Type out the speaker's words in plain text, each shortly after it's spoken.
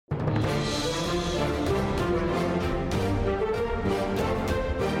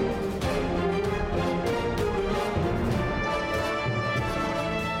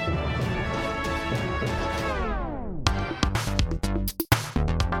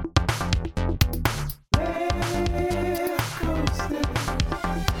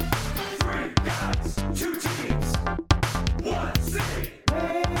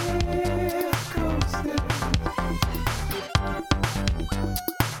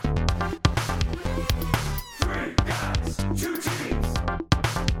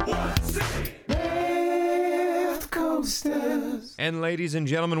And ladies and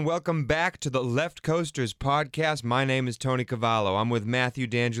gentlemen, welcome back to the Left Coasters podcast. My name is Tony Cavallo. I'm with Matthew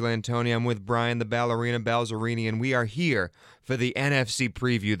D'Angelantoni. I'm with Brian the Ballerina Balzerini, and we are here for the NFC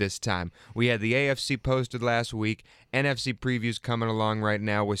Preview this time. We had the AFC posted last week. NFC Preview's coming along right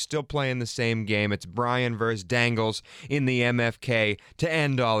now. We're still playing the same game. It's Brian versus Dangles in the MFK to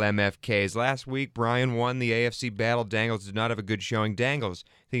end all MFKs. Last week, Brian won the AFC battle. Dangles did not have a good showing. Dangles,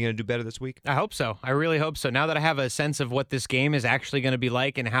 think you're going to do better this week? I hope so. I really hope so. Now that I have a sense of what this game is actually going to be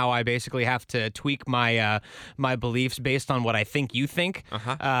like and how I basically have to tweak my my beliefs based on what I think you think,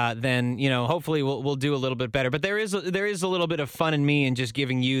 then hopefully we'll do a little bit better. But there is a little bit of fun in me in just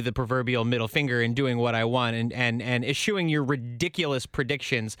giving you the proverbial middle finger and doing what I want and issuing your ridiculous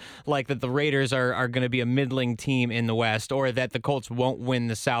predictions like that the Raiders are going to be a middling team in the West or that the Colts won't win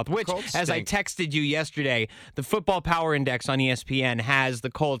the South. Which, as I texted you yesterday, the Football Power Index on ESPN has the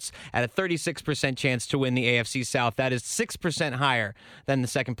Colts at a 36% chance to win the AFC South. That is 6% higher than the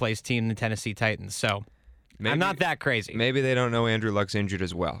second place team, the Tennessee Titans. So I'm not that crazy. Maybe they don't know Andrew Luck's injured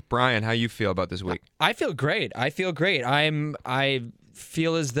as well. Brian, how you feel about this week? I feel great. I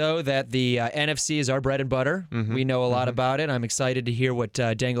feel as though that the NFC is our bread and butter. Mm-hmm. We know a lot about it. I'm excited to hear what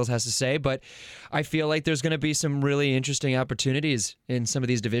Dangles has to say, but I feel like there's going to be some really interesting opportunities in some of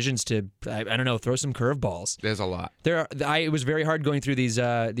these divisions to, I don't know, throw some curveballs. There's a lot. It was very hard going through these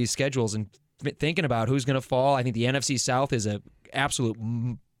schedules and thinking about who's going to fall. I think the NFC South is an absolute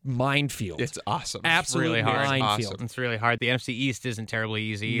minefield. It's awesome. Absolutely It's really hard. Minefield. It's really hard. The NFC East isn't terribly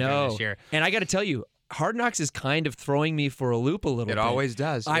easy either this year. And I got to tell you, Hard Knocks is kind of throwing me for a loop a little bit. It always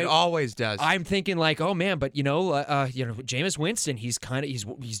does. It always does. I'm thinking like, oh man, but Jameis Winston, he's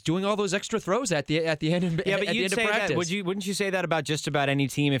doing all those extra throws at the end of yeah, but you'd say practice. That, wouldn't you say that about just about any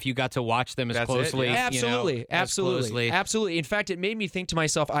team if you got to watch them as closely? Yeah. Absolutely. In fact, it made me think to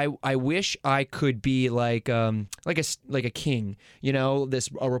myself, I wish I could be like a king,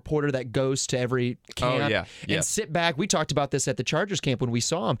 a reporter that goes to every camp and sit back. We talked about this at the Chargers camp when we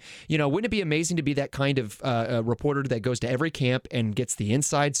saw him. Wouldn't it be amazing to be that kind of reporter that goes to every camp and gets the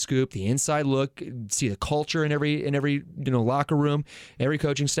inside scoop, the inside look, see the culture in every locker room, every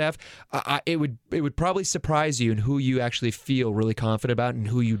coaching staff? It would probably surprise you in who you actually feel really confident about and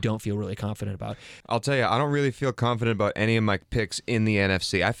who you don't feel really confident about. I'll tell you, I don't really feel confident about any of my picks in the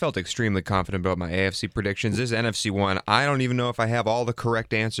NFC. I felt extremely confident about my AFC predictions. This NFC one, I don't even know if I have all the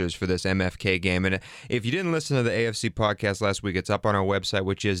correct answers for this MFK game. And if you didn't listen to the AFC podcast last week, it's up on our website,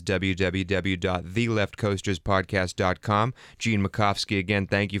 which is www.theleftcoasterspodcast.com. Gene Makofsky, again,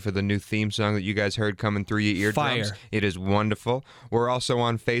 thank you for the new theme song that you guys heard coming through your eardrums. Fire. It is wonderful. We're also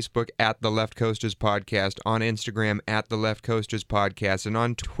on Facebook at The Left Coasters Podcast, on Instagram at The Left Coasters Podcast, and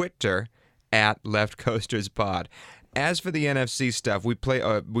on Twitter at Left Coasters Pod. As for the NFC stuff, we play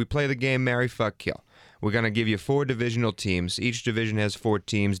the game Marry, Fuck, Kill. We're going to give you 4 divisional teams. Each division has 4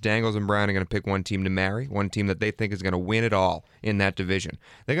 teams. Dangles and Brian are going to pick one team to marry, one team that they think is going to win it all in that division.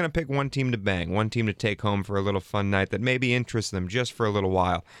 They're going to pick one team to bang, one team to take home for a little fun night that maybe interests them just for a little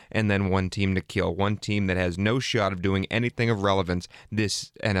while, and then one team to kill, one team that has no shot of doing anything of relevance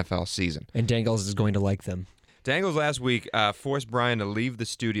this NFL season. And Dangles is going to like them. Dangles last week forced Brian to leave the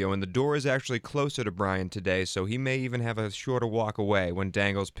studio, and the door is actually closer to Brian today, so he may even have a shorter walk away when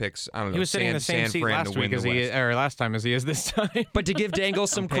Dangles picks, I don't know, he was sitting in the same seat last week last time as he is this time. But to give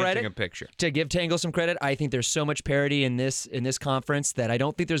Dangles some credit, I think there's so much parity in this conference that I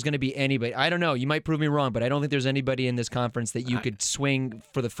don't think there's going to be anybody. I don't know. You might prove me wrong, but I don't think there's anybody in this conference that you could swing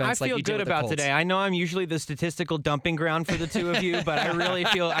for the fence like you did with the Colts. I feel good about today. I know I'm usually the statistical dumping ground for the two of you, but I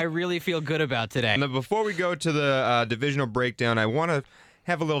really feel good about today. Now, before we go to the divisional breakdown, I want to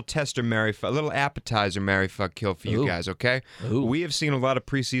have a little tester marry, a little appetizer marry, fuck, kill for you guys, okay? Ooh. We have seen a lot of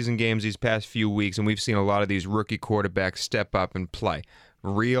preseason games these past few weeks, and we've seen a lot of these rookie quarterbacks step up and play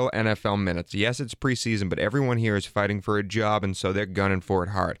real NFL minutes. Yes, it's preseason, but everyone here is fighting for a job, and so they're gunning for it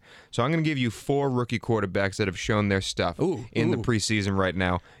hard. So I'm going to give you 4 rookie quarterbacks that have shown their stuff in the preseason right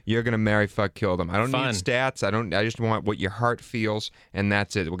now. You're going to marry, fuck, kill them. I don't need stats. I just want what your heart feels, and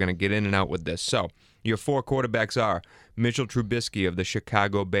that's it. We're going to get in and out with this. So your 4 quarterbacks are Mitchell Trubisky of the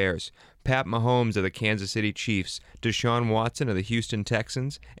Chicago Bears, Pat Mahomes of the Kansas City Chiefs, Deshaun Watson of the Houston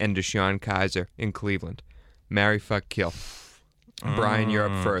Texans, and Deshaun Kaiser in Cleveland. Marry, fuck, kill. Brian, you're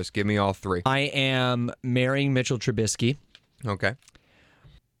up first. Give me all 3. I am marrying Mitchell Trubisky. Okay.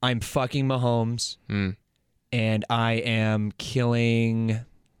 I'm fucking Mahomes. And I am killing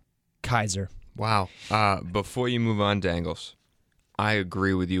Kaiser. Wow. Before you move on, Dangles, I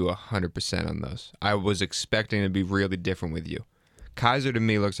agree with you 100% on those. I was expecting to be really different with you. Kaiser to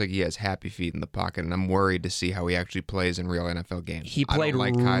me looks like he has happy feet in the pocket, and I'm worried to see how he actually plays in real NFL games. He played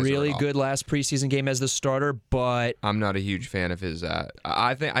really good last preseason game as the starter, but I'm not a huge fan of his.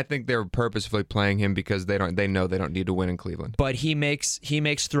 I think they're purposefully playing him because they know they don't need to win in Cleveland. But he makes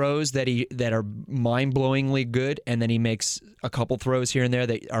throws that are mind-blowingly good, and then he makes a couple throws here and there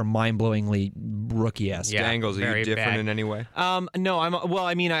that are mind-blowingly rookie-esque. Yeah, Dangles, are you different in any way? No,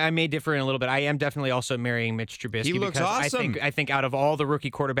 I may differ in a little bit. I am definitely also marrying Mitch Trubisky. He looks awesome. I think out of all the rookie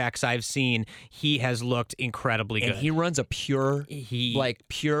quarterbacks I've seen, he has looked incredibly good. And he runs a pure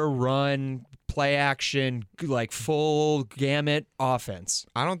run, play action, like full gamut offense.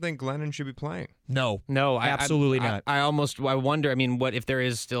 I don't think Glennon should be playing. No, absolutely not. I wonder. I mean, what if there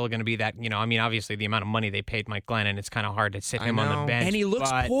is still going to be that? Obviously the amount of money they paid Mike Glennon, it's kind of hard to sit him on the bench. And he looks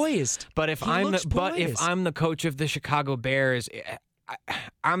poised. But if I'm the coach of the Chicago Bears,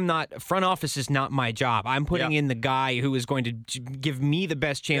 I'm not. Front office is not my job. I'm putting in the guy who is going to give me the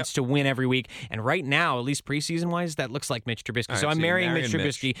best chance to win every week. And right now, at least preseason wise, that looks like Mitch Trubisky. So I'm marrying Mitch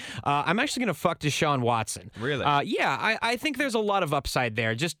Trubisky. I'm actually going to fuck Deshaun Watson. Really? Yeah. I think there's a lot of upside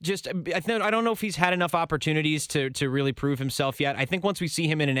there. I don't know if he's had enough opportunities to really prove himself yet. I think once we see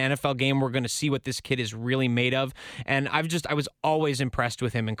him in an NFL game, we're going to see what this kid is really made of. And I was always impressed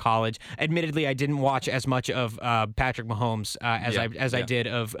with him in college. Admittedly, I didn't watch as much of Patrick Mahomes as I did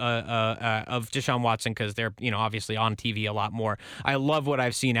of Deshaun Watson because they're obviously on TV a lot more. I love what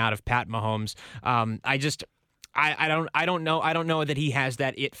I've seen out of Pat Mahomes. I don't know that he has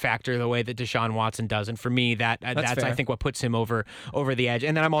that it factor the way that Deshaun Watson does, and for me that's I think what puts him over the edge.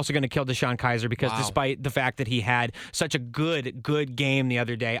 And then I'm also going to kill Deshaun Kaiser because despite the fact that he had such a good game the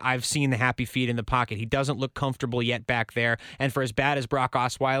other day, I've seen the happy feet in the pocket. He doesn't look comfortable yet back there, and for as bad as Brock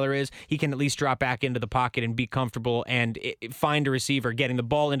Osweiler is, he can at least drop back into the pocket and be comfortable and find a receiver. Getting the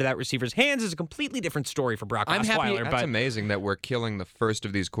ball into that receiver's hands is a completely different story for Brock Osweiler. That's amazing that we're killing the first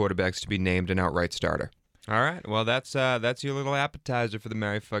of these quarterbacks to be named an outright starter. All right, well, that's your little appetizer for the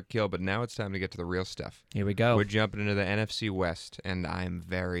Marry, Fuck, Kill, but now it's time to get to the real stuff. Here we go. We're jumping into the NFC West, and I'm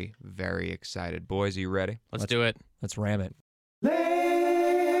very, very excited. Boys, are you ready? Let's do it. Let's ram it.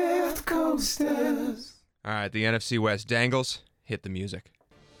 Left Coasters. All right, the NFC West. Dangles, hit the music.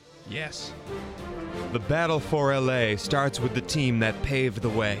 Yes. The battle for L.A. starts with the team that paved the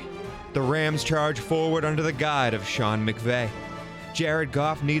way. The Rams charge forward under the guide of Sean McVay. Jared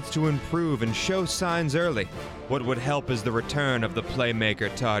Goff needs to improve and show signs early. What would help is the return of the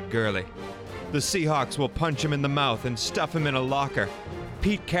playmaker Todd Gurley. The Seahawks will punch him in the mouth and stuff him in a locker.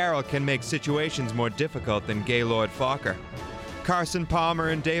 Pete Carroll can make situations more difficult than Gaylord Fokker. Carson Palmer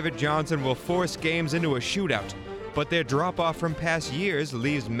and David Johnson will force games into a shootout, but their drop-off from past years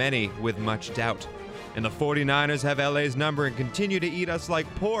leaves many with much doubt. And the 49ers have LA's number and continue to eat us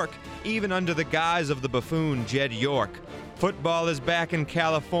like pork, even under the guise of the buffoon Jed York. Football is back in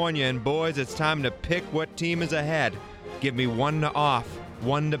California, and boys, it's time to pick what team is ahead. Give me one to off,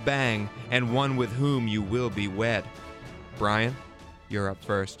 one to bang, and one with whom you will be wed. Brian, you're up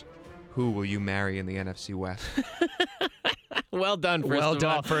first. Who will you marry in the NFC West? Well done,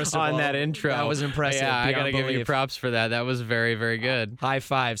 first of all, on that intro. That was impressive. Yeah, I got to give you props for that. That was very, very good. High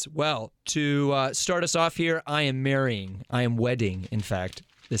fives. Well, to start us off here, I am wedding, in fact,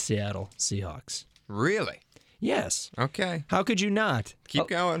 the Seattle Seahawks. Really? Yes. Okay. How could you not? Keep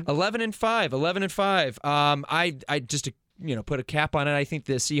going. 11-5. I just to put a cap on it, I think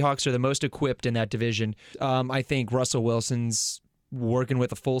the Seahawks are the most equipped in that division. I think Russell Wilson's working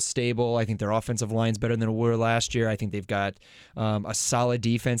with a full stable. I think their offensive line's better than it were last year. I think they've got a solid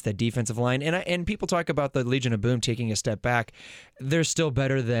defense, that defensive line. And people talk about the Legion of Boom taking a step back. They're still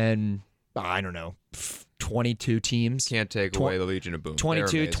better than, 22 teams. Can't take away the Legion of Boom.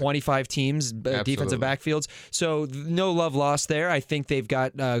 22, 25 teams, defensive backfields. So no love lost there. I think they've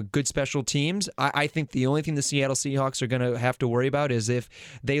got good special teams. I think the only thing the Seattle Seahawks are going to have to worry about is if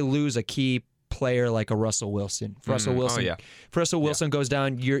they lose a key player like a Russell Wilson. If Russell Wilson goes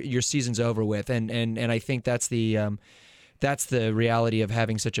down, your season's over with. And I think that's the reality of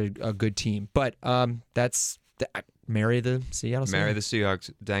having such a good team. But marry the Seattle Seahawks. Marry the Seahawks.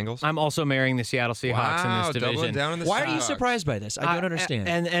 Dangles? I'm also marrying the Seattle Seahawks in this division. Doubling down on the Why Seahawks. are you surprised by this? I don't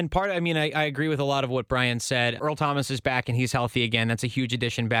understand. And part, I agree with a lot of what Brian said. Earl Thomas is back and he's healthy again. That's a huge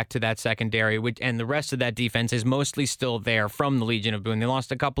addition back to that secondary. And the rest of that defense is mostly still there from the Legion of Boom. They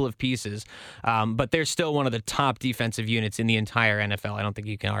lost a couple of pieces, but they're still one of the top defensive units in the entire NFL. I don't think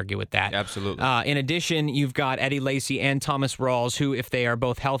you can argue with that. Absolutely. In addition, you've got Eddie Lacy and Thomas Rawls, who, if they are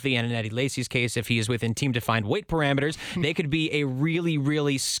both healthy, and in Eddie Lacy's case, if he is within team-defined weight parameters, parameters. They could be a really,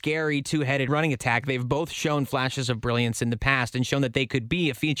 really scary two-headed running attack. They've both shown flashes of brilliance in the past and shown that they could be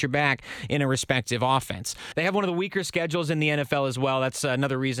a feature back in a respective offense. They have one of the weaker schedules in the NFL as well. That's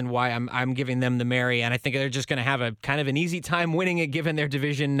another reason why I'm giving them the Mary, and I think they're just going to have a kind of an easy time winning it given their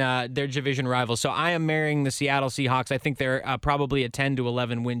division rivals. So I am marrying the Seattle Seahawks. I think they're probably a 10 to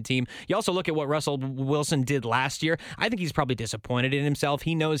 11 win team. You also look at what Russell Wilson did last year. I think he's probably disappointed in himself.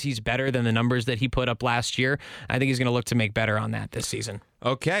 He knows he's better than the numbers that he put up last year. I think he's going to look to make better on that this season.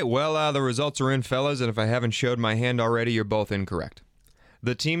 Okay, well, the results are in, fellas, and if I haven't showed my hand already, you're both incorrect.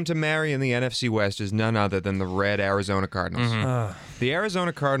 The team to marry in the NFC West is none other than the red Arizona Cardinals. The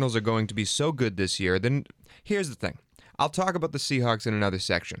Arizona Cardinals are going to be so good this year. Then here's the thing. I'll talk about the Seahawks in another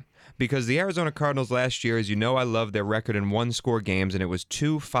section. Because the Arizona Cardinals last year, as you know, I love their record in one-score games, and it was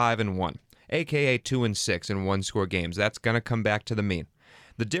 2-5-1, a.k.a. 2-6 in one-score games. That's going to come back to the mean.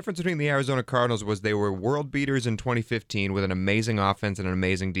 The difference between the Arizona Cardinals was they were world beaters in 2015 with an amazing offense and an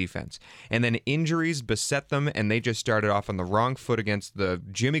amazing defense. And then injuries beset them, and they just started off on the wrong foot against the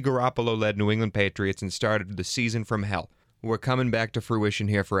Jimmy Garoppolo-led New England Patriots and started the season from hell. We're coming back to fruition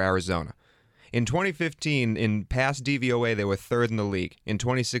here for Arizona. In 2015, in pass DVOA, they were third in the league. In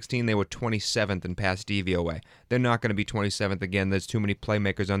 2016, they were 27th in pass DVOA. They're not going to be 27th again. There's too many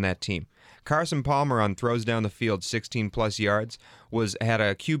playmakers on that team. Carson Palmer on throws down the field 16-plus yards had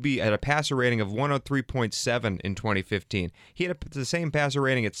a passer rating of 103.7 in 2015. He had the same passer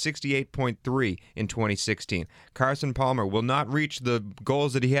rating at 68.3 in 2016. Carson Palmer will not reach the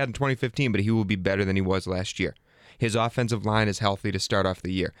goals that he had in 2015, but he will be better than he was last year. His offensive line is healthy to start off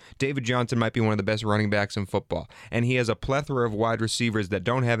the year. David Johnson might be one of the best running backs in football, and he has a plethora of wide receivers that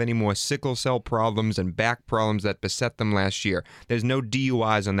don't have any more sickle cell problems and back problems that beset them last year. There's no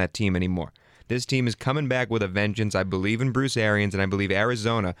DUIs on that team anymore. This team is coming back with a vengeance. I believe in Bruce Arians, and I believe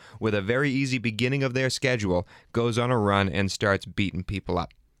Arizona, with a very easy beginning of their schedule, goes on a run and starts beating people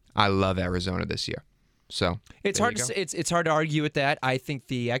up. I love Arizona this year. So it's hard to argue with that. I think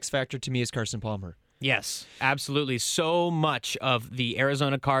the X factor to me is Carson Palmer. Yes, absolutely. So much of the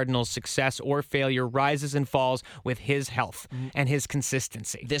Arizona Cardinals' success or failure rises and falls with his health and his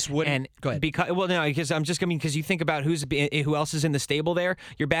consistency. This wouldn't. Go ahead. Because you think about who else is in the stable there.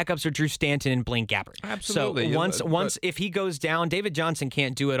 Your backups are Drew Stanton and Blaine Gabbert. Absolutely. So once if he goes down, David Johnson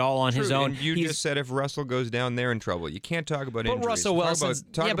can't do it all on his own. And you just said if Russell goes down, they're in trouble. You can't talk about injuries. Russell Wilson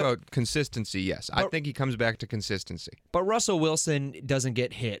talk about consistency. Yes, I think he comes back to consistency. But Russell Wilson doesn't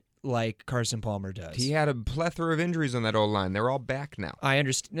get hit like Carson Palmer does. He had a plethora of injuries on that O-line. They're all back now. I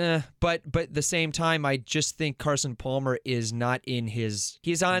understand. But at the same time, I just think Carson Palmer is not in his...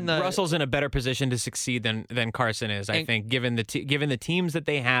 He's on the... Russell's in a better position to succeed than Carson is, I think, given the teams that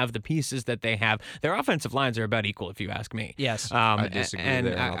they have, the pieces that they have. Their offensive lines are about equal, if you ask me. Yes. I disagree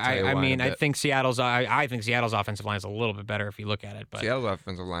there. I think Seattle's offensive line is a little bit better if you look at it. But Seattle's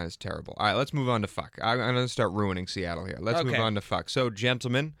offensive line is terrible. All right, let's move on to fuck. I'm going to start ruining Seattle here. Let's move on to fuck. So,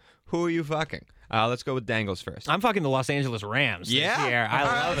 gentlemen... Who are you fucking? Let's go with Dangles first. I'm fucking the Los Angeles Rams this year. I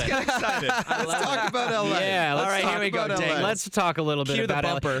love it. Let's get excited. Let's talk about LA. Yeah, all right, here we go, Dangles. Let's talk a little bit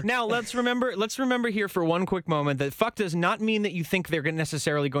about LA. Now, let's remember here for one quick moment that fuck does not mean that you think they're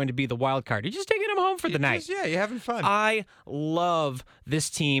necessarily going to be the wild card. You're just taking them home for the night. You're having fun. I love this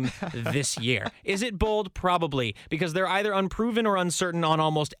team this year. Is it bold? Probably, because they're either unproven or uncertain on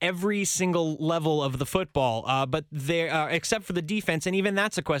almost every single level of the football, but they're except for the defense, and even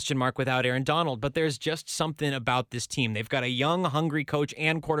that's a question mark without Aaron Donald. But there's just something about this team. They've got a young, hungry coach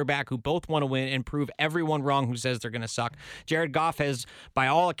and quarterback who both want to win and prove everyone wrong who says they're going to suck. Jared Goff has, by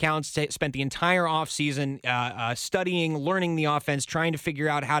all accounts, spent the entire offseason studying, learning the offense, trying to figure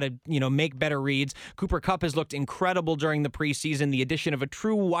out how to make better reads. Cooper Kupp has looked incredible during the preseason. The addition of a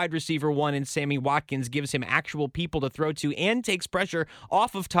true wide receiver one in Sammy Watkins gives him actual people to throw to and takes pressure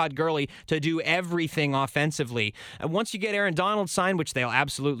off of Todd Gurley to do everything offensively. And once you get Aaron Donald signed, which they'll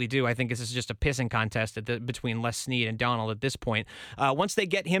absolutely do, I think this is just a pissing contest between Les Snead and Donald at this point. Once they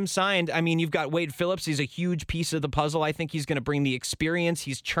get him signed, I mean, you've got Wade Phillips. He's a huge piece of the puzzle. I think he's going to bring the experience.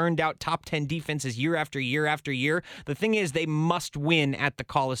 He's churned out top 10 defenses year after year after year. The thing is, they must win at the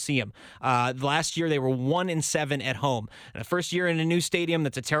Coliseum. Last year, they were 1-7 at home. And the first year in a new stadium,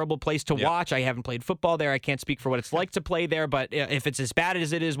 that's a terrible place to watch. I haven't played football there. I can't speak for what it's like to play there, but if it's as bad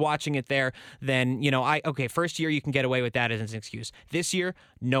as it is watching it there, then, first year you can get away with that as an excuse. This year,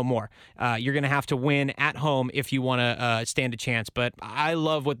 no more. You're going going to have to win at home if you want to stand a chance. But I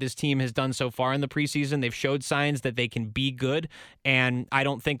love what this team has done so far in the preseason. They've showed signs that they can be good, and I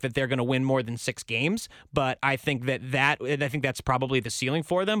don't think that they're going to win more than 6 games. But I think that's probably the ceiling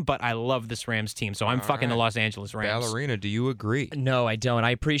for them. But I love this Rams team, so I'm fucking the Los Angeles Rams. Ballerina, do you agree? No, I don't.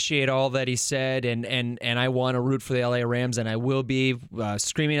 I appreciate all that he said, and I want to root for the LA Rams, and I will be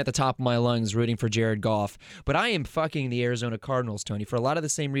screaming at the top of my lungs rooting for Jared Goff. But I am fucking the Arizona Cardinals, Tony, for a lot of the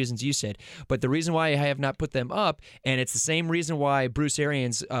same reasons you said. But the reason why I have not put them up, and it's the same reason why Bruce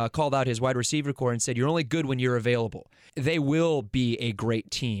Arians called out his wide receiver core and said, you're only good when you're available. They will be a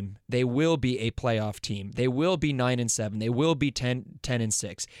great team. They will be a playoff team. They will be 9-7. They will be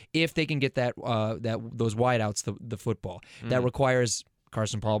 10-6 if they can get those wideouts the football. That requires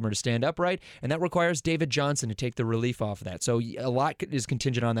Carson Palmer to stand upright, and that requires David Johnson to take the relief off of that. So a lot is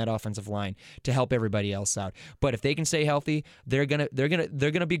contingent on that offensive line to help everybody else out. But if they can stay healthy, they're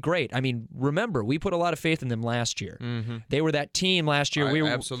gonna be great. I mean, remember, we put a lot of faith in them last year. They were that team last year.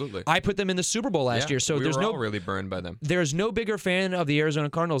 Absolutely. I put them in the Super Bowl last year. So we were all really burned by them. There's no bigger fan of the Arizona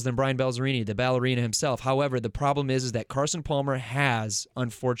Cardinals than Brian Balzerini, the ballerina himself. However, the problem is that Carson Palmer has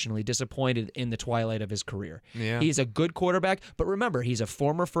unfortunately disappointed in the twilight of his career. Yeah. He's a good quarterback, but remember, he's a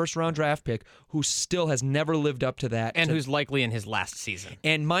former first-round draft pick who still has never lived up to that. And who's likely in his last season.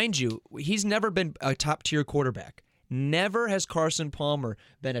 And mind you, he's never been a top-tier quarterback. Never has Carson Palmer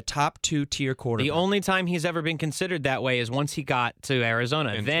been a top 2-tier quarterback. The only time he's ever been considered that way is once he got to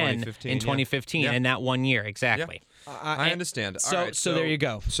Arizona. In then 2015, in 2015, in that 1 year, exactly. Yeah. I understand. So, All right, so there you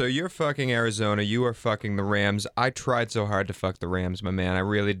go. So you're fucking Arizona. You are fucking the Rams. I tried so hard to fuck the Rams, my man. I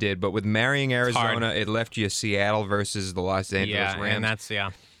really did. But with marrying Arizona, it left you Seattle versus the Los Angeles Rams. And that's,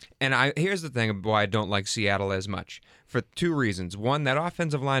 And here's the thing why I don't like Seattle as much. For 2 reasons. One, that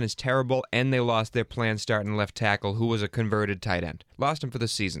offensive line is terrible, and they lost their planned starting left tackle, who was a converted tight end. Lost him for the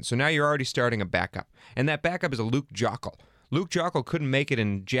season. So now you're already starting a backup. And that backup is a Luke Joeckel. Luke Joeckel couldn't make it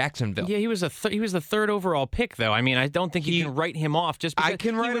in Jacksonville. Yeah, he was the 3rd overall pick, though. I mean, I don't think you can write him off just because I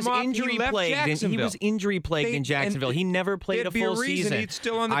can write he was him off. injury plagued. He was injury plagued in Jacksonville. He never played a full season. He's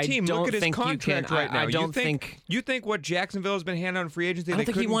still on the team. Look at his contract right now. I don't think. You think what Jacksonville has been handing on free agency? I don't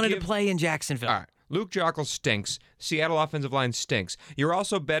think he wanted to play in Jacksonville. All right. Luke Joeckel stinks. Seattle offensive line stinks. You're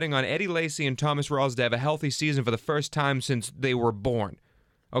also betting on Eddie Lacy and Thomas Rawls to have a healthy season for the first time since they were born.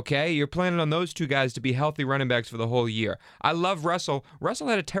 Okay? You're planning on those 2 guys to be healthy running backs for the whole year. I love Russell. Russell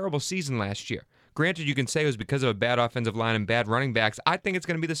had a terrible season last year. Granted, you can say it was because of a bad offensive line and bad running backs. I think it's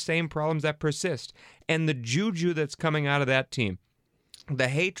going to be the same problems that persist. And the juju that's coming out of that team, the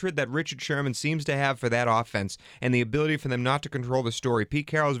hatred that Richard Sherman seems to have for that offense, and the ability for them not to control the story. Pete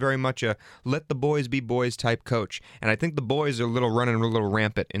Carroll is very much a let the boys be boys type coach. And I think the boys are running a little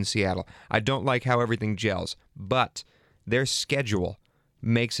rampant in Seattle. I don't like how everything gels. But their schedule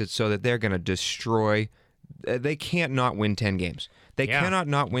makes it so that they're going to destroy. They can't not win 10 games. They cannot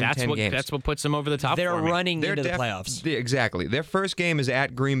not win 10 games. That's what puts them over the top. They're running into the playoffs. Exactly. Their first game is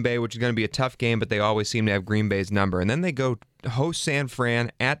at Green Bay, which is going to be a tough game, but they always seem to have Green Bay's number. And then they go host San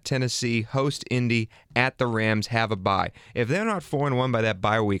Fran, at Tennessee, host Indy, at the Rams, have a bye. If they're not 4-1 by that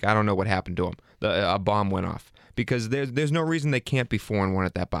bye week, I don't know what happened to them. A bomb went off. Because there's no reason they can't be 4-1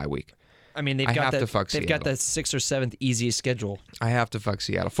 at that bye week. I mean, they've got the 6th or 7th easiest schedule. I have to fuck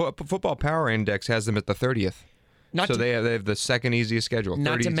Seattle. Football Power Index has them at the 30th. They have the 2nd easiest schedule.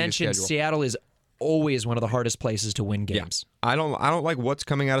 Not to mention, Seattle is always one of the hardest places to win games. Yeah. I don't like what's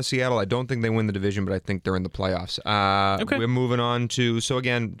coming out of Seattle. I don't think they win the division, but I think they're in the playoffs. Okay. We're moving on to, so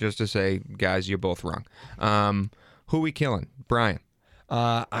again, just to say, guys, you're both wrong. Who we killing? Brian.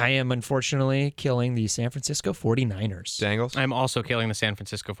 I am unfortunately killing the San Francisco 49ers. Dangles? I'm also killing the San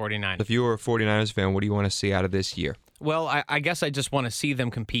Francisco 49ers. If you were a 49ers fan, what do you want to see out of this year? Well, I guess I just want to see them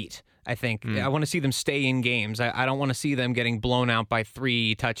compete. I think I want to see them stay in games. I don't want to see them getting blown out by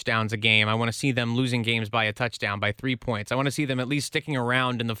 3 touchdowns a game. I want to see them losing games by a touchdown, by 3 points. I want to see them at least sticking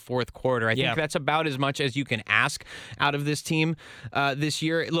around in the 4th quarter. I think that's about as much as you can ask out of this team this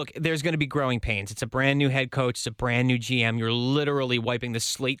year. Look, there's going to be growing pains. It's a brand new head coach. It's a brand new GM. You're literally wiping the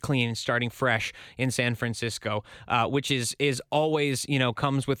slate clean and starting fresh in San Francisco, which is always,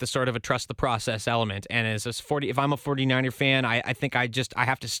 comes with a sort of a trust the process element. And if I'm a 49er fan, I think I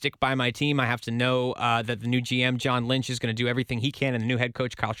have to stick by my team. I have to know that the new GM, John Lynch, is going to do everything he can, and the new head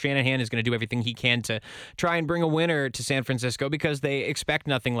coach, Kyle Shanahan, is going to do everything he can to try and bring a winner to San Francisco because they expect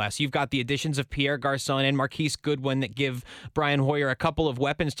nothing less. You've got the additions of Pierre Garçon and Marquise Goodwin that give Brian Hoyer a couple of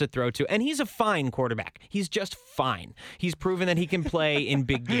weapons to throw to, and he's a fine quarterback. He's just fine. He's proven that he can play in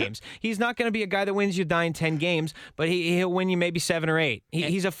big games. He's not going to be a guy that wins you 9-10 games, but he'll win you maybe 7 or 8.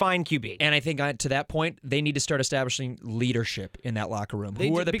 He's a fine QB. And I think to that point, they need to start establishing leadership in that locker room.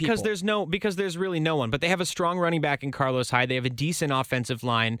 Who are the people because there's really no one. But they have a strong running back in Carlos Hyde. They have a decent offensive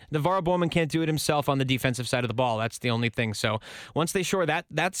line. Navarro Bowman can't do it himself on the defensive side of the ball. That's the only thing. So once they shore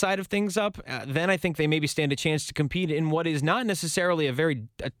that side of things up, then I think they maybe stand a chance to compete in what is not necessarily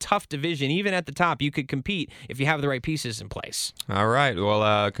a tough division. Even at the top, you could compete if you have the right pieces in place. All right.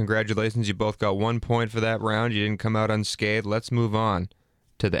 Well, congratulations. You both got 1 point for that round. You didn't come out unscathed. Let's move on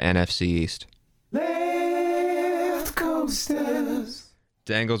to the NFC East. Left coasters.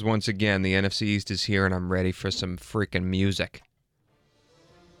 Dangles once again. The NFC East is here, and I'm ready for some freaking music.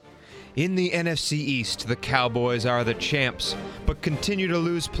 In the NFC East, the Cowboys are the champs, but continue to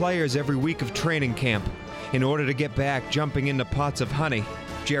lose players every week of training camp. In order to get back jumping into pots of honey,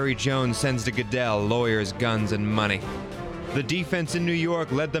 Jerry Jones sends to Goodell lawyers, guns, and money. The defense in New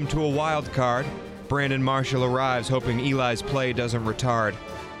York led them to a wild card. Brandon Marshall arrives hoping Eli's play doesn't retard.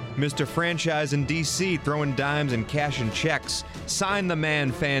 Mr. Franchise in D.C. throwing dimes and cashing checks. Sign the man,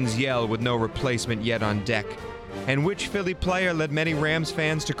 fans yell with no replacement yet on deck. And which Philly player led many Rams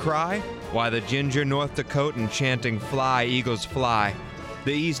fans to cry? Why, the ginger North Dakotan chanting, "Fly, Eagles, fly."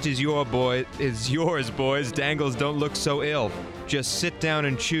 The East is yours, boys. Dangles, don't look so ill. Just sit down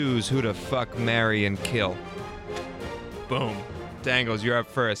and choose who to fuck, marry, and kill. Boom. Dangles, you're up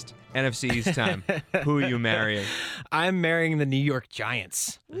first. NFC East time. Who are you marrying? I'm marrying the New York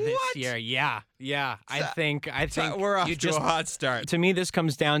Giants this What? year. Yeah. I think we're off you to a hot start. To me, this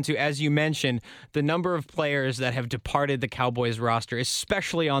comes down to, as you mentioned, the number of players that have departed the Cowboys roster,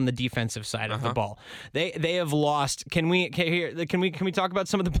 especially on the defensive side of the ball. They have lost. Can we talk about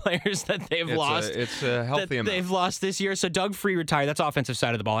some of the players that they've lost? It's a healthy amount. They've lost this year. So Doug Free retired. That's offensive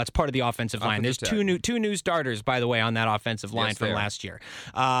side of the ball. That's part of the offensive line. There's two new starters, by the way, on that offensive line from last year.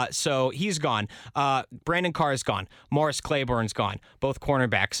 So he's gone. Brandon Carr's gone. Morris Claiborne's gone. Both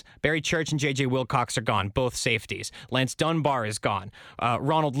cornerbacks. Barry Church and J.J. Wilcox are gone. Both safeties. Lance Dunbar is gone.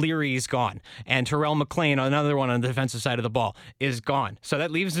 Ronald Leary is gone. And Terrell McClain, another one on the defensive side of the ball, is gone. So that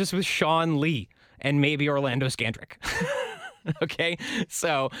leaves us with Sean Lee and maybe Orlando Scandrick. Okay?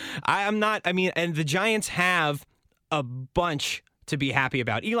 So and the Giants have a bunch to be happy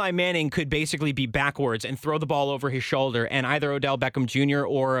about. Eli Manning could basically be backwards and throw the ball over his shoulder, and either Odell Beckham Jr.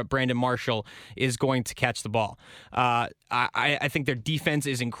 or Brandon Marshall is going to catch the ball. I think their defense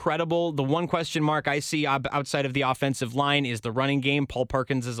is incredible. The one question mark I see outside of the offensive line is the running game. Paul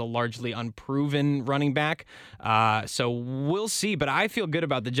Perkins is a largely unproven running back, so we'll see. But I feel good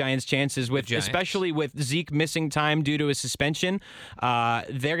about the Giants' chances, especially with Zeke missing time due to a suspension.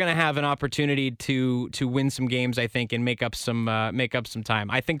 They're going to have an opportunity to win some games, I think, and make up some time.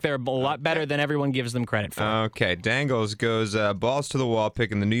 I think they're a lot better than everyone gives them credit for. Okay, Dangles goes balls to the wall,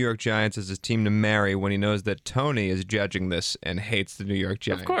 picking the New York Giants as his team to marry when he knows that Tony is judging this and hates the New York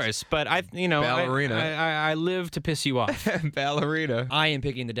Giants. Of course, but Ballerina. I live to piss you off. Ballerina. I am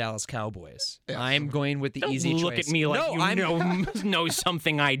picking the Dallas Cowboys. I'm going with the easy choice. Look at me like know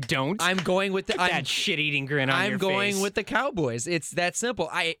something I don't. I'm going with that shit-eating grin on your face. I'm going with the Cowboys. It's that simple.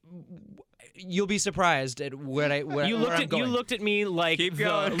 You'll be surprised at you looked at me like keep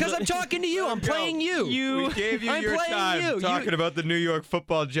going because I'm talking to you. I'm playing you. We gave you your time talking about the New York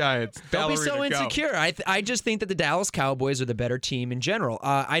Football Giants. Don't be so insecure. I just think that the Dallas Cowboys are the better team in general.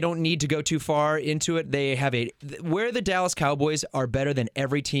 I don't need to go too far into it. They have where the Dallas Cowboys are better than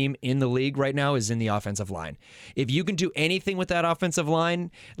every team in the league right now is in the offensive line. If you can do anything with that offensive line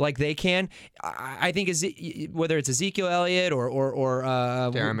like they can, I think whether it's Ezekiel Elliott or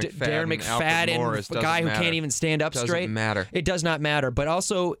Darren McFadden, a guy who can't even stand up straight. It does not matter. But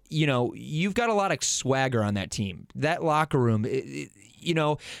also, you've got a lot of swagger on that team. That locker room,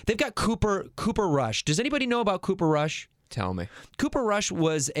 they've got Cooper Rush. Does anybody know about Cooper Rush? Tell me. Cooper Rush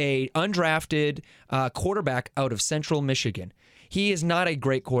was a undrafted quarterback out of Central Michigan. He is not a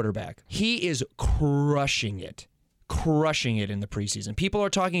great quarterback. He is crushing it in the preseason. People are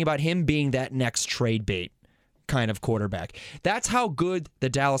talking about him being that next trade bait kind of quarterback. That's how good the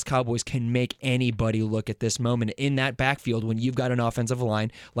Dallas Cowboys can make anybody look at this moment in that backfield when you've got an offensive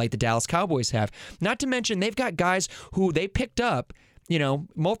line like the Dallas Cowboys have. Not to mention they've got guys who they picked up,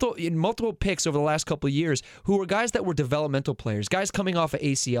 multiple picks over the last couple of years who were guys that were developmental players, guys coming off of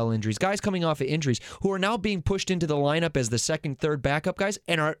ACL injuries, guys coming off of injuries who are now being pushed into the lineup as the second, third backup guys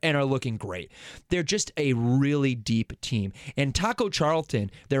and are looking great. They're just a really deep team. And Taco Charlton,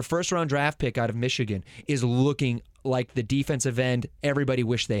 their first-round draft pick out of Michigan, is looking like the defensive end everybody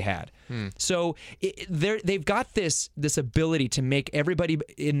wished they had. So they've got this ability to make everybody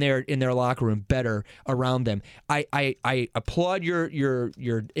in their locker room better around them. I applaud your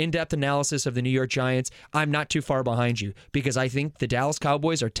in-depth analysis of the New York Giants. I'm not too far behind you because I think the Dallas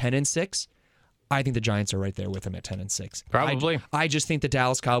Cowboys are 10-6. I think the Giants are right there with them at 10-6. Probably. I just think the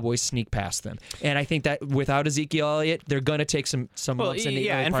Dallas Cowboys sneak past them, and I think that without Ezekiel Elliott, they're going to take some lumps in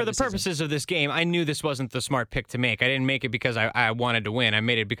the early and part for the of the purposes of this game, I knew this wasn't the smart pick to make. I didn't make it because I wanted to win. I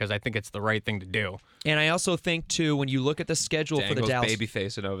made it because I think it's the right thing to do. And I also think, too, when you look at the schedule for the Dallas...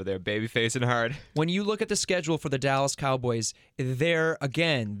 baby-facing over there, baby-facing hard. When you look at the schedule for the Dallas Cowboys, they're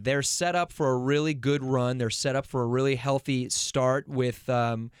set up for a really good run. They're set up for a really healthy start with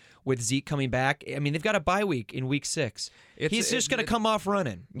Zeke coming back. I mean, they've got a bye week in week 6. He's just going to come off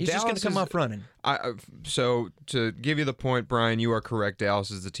running. So to give you the point, Brian, you are correct.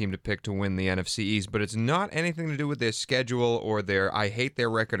 Dallas is the team to pick to win the NFC East, but it's not anything to do with their schedule or I hate their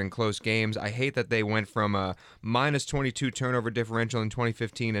record in close games. I hate that they went from a minus 22 turnover differential in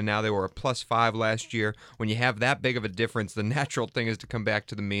 2015 and now they were a plus 5 last year. When you have that big of a difference, the natural thing is to come back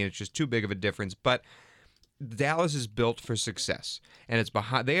to the mean. It's just too big of a difference. But Dallas is built for success, and it's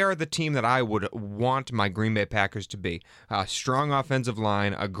behind. They are the team that I would want my Green Bay Packers to be. A strong offensive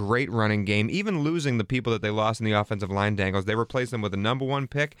line, a great running game. Even losing the people that they lost in the offensive line dangles, they replaced them with a number 1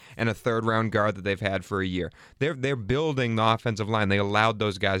 pick and a 3rd-round guard that they've had for a year. They're building the offensive line. They allowed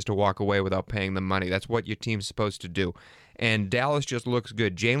those guys to walk away without paying them money. That's what your team's supposed to do. And Dallas just looks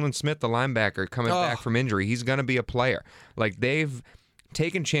good. Jalen Smith, the linebacker, coming back from injury, he's going to be a player. Like, they've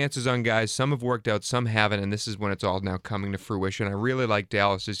taken chances on guys. Some have worked out, some haven't, and this is when it's all now coming to fruition. I really like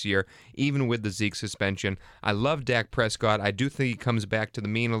Dallas this year, even with the Zeke suspension. I love Dak Prescott. I do think he comes back to the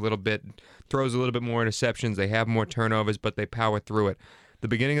mean a little bit, throws a little bit more interceptions. They have more turnovers, but they power through it. The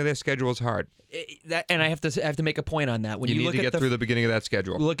beginning of their schedule is hard. And I have to make a point on that. When you need to get through the beginning of that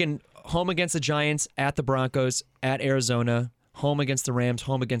schedule. Looking home against the Giants, at the Broncos, at Arizona, home against the Rams,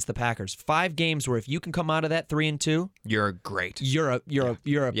 home against the Packers. 5 games where if you can come out of that 3-2, you're great. You're a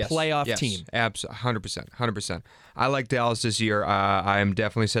playoff team. Absolutely, 100%. I like Dallas this year. I am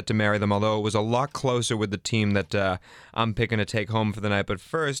definitely set to marry them, although it was a lot closer with the team that I'm picking to take home for the night. But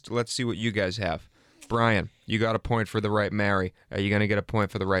first, let's see what you guys have. Brian, you got a point for the right marry. Are you going to get a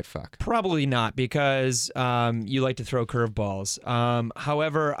point for the right fuck? Probably not, because you like to throw curveballs.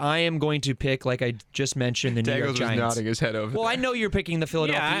 However, I am going to pick, like I just mentioned, the New York Giants. Was nodding his head over Well, there. I know you're picking the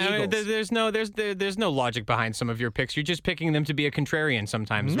Philadelphia Eagles. There's no logic behind some of your picks. You're just picking them to be a contrarian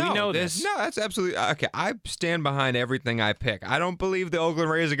sometimes. No, we know this. No, that's absolutely okay. I stand behind everything I pick. I don't believe the Oakland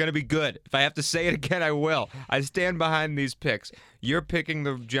Raiders are going to be good. If I have to say it again, I will. I stand behind these picks. You're picking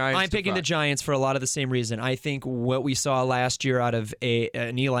the Giants. I'm picking the Giants for a lot of the same reason. I think what we saw last year out of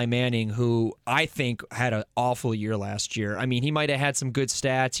an Eli Manning, who I think had an awful year last year. I mean, he might have had some good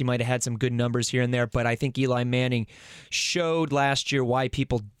stats. He might have had some good numbers here and there, but I think Eli Manning showed last year why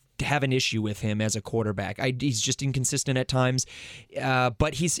people have an issue with him as a quarterback. He's just inconsistent at times,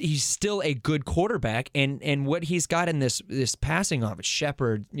 but he's still a good quarterback. And what he's got in this passing offense,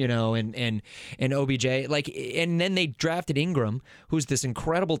 Shepard, and OBJ, and then they drafted Ingram, who's this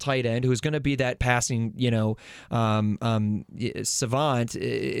incredible tight end who's going to be that passing, savant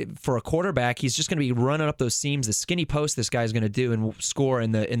for a quarterback. He's just going to be running up those seams. The skinny post this guy's going to do and score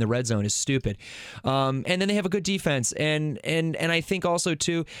in the red zone is stupid. And then they have a good defense, and I think also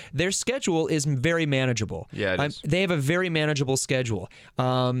too, their schedule is very manageable. Yeah, it is. They have a very manageable schedule.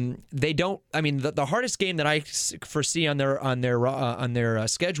 They don't. I mean, the hardest game that I foresee on their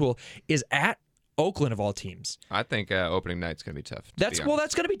schedule is at Oakland of all teams. I think opening night's going to be tough. That's going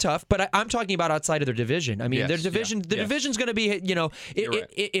to be tough. But I'm talking about outside of their division. I mean, their division. The division's going to be.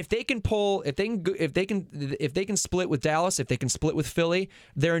 If they can pull, if they can split with Dallas, if they can split with Philly,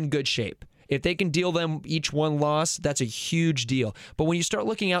 they're in good shape. If they can deal them each one loss, that's a huge deal. But when you start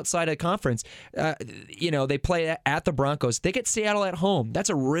looking outside of conference, they play at the Broncos. They get Seattle at home. That's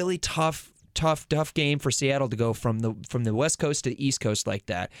a really tough game for Seattle to go from the West Coast to the East Coast like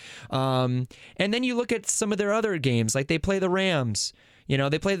that. And then you look at some of their other games, like they play the Rams.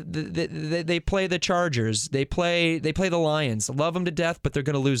 They play the Chargers. They play the Lions. Love them to death, but they're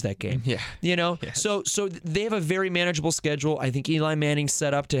going to lose that game. Yeah. Yes. So they have a very manageable schedule. I think Eli Manning's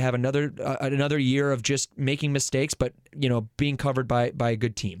set up to have another year of just making mistakes, but being covered by a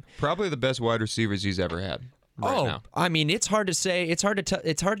good team. Probably the best wide receivers he's ever had. Right now. I mean, it's hard to say. It's hard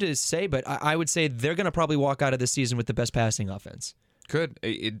to say, but I would say they're going to probably walk out of this season with the best passing offense. Could.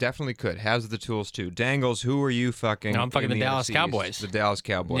 It definitely could. Has the tools to. Dangles, who are you fucking? No, I'm fucking the Dallas Cowboys. The Dallas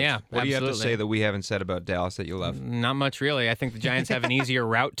Cowboys. Yeah, What absolutely. do you have to say that we haven't said about Dallas that you love? Not much, really. I think the Giants have an easier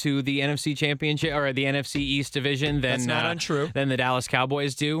route to the NFC Championship or the NFC East division than That's not untrue. Than the Dallas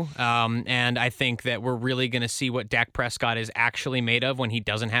Cowboys do. And I think that we're really going to see what Dak Prescott is actually made of when he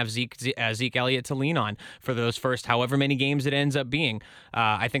doesn't have Zeke Elliott to lean on for those first however many games it ends up being.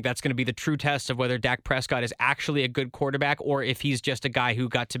 I think that's going to be the true test of whether Dak Prescott is actually a good quarterback or if he's just just a guy who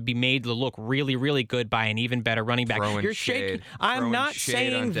got to be made to look really, really good by an even better running back. You're shaking. I'm not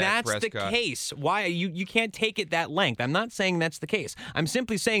saying that's the case. Why you can't take it that length. I'm not saying that's the case. I'm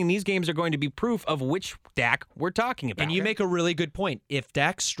simply saying these games are going to be proof of which Dak we're talking about. And you make a really good point. If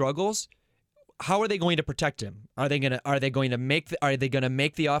Dak struggles, how are they going to protect him? Are they going to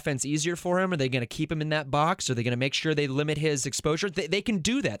make the offense easier for him? Are they going to keep him in that box? Are they going to make sure they limit his exposure? They can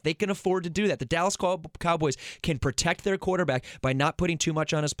do that. They can afford to do that. The Dallas Cowboys can protect their quarterback by not putting too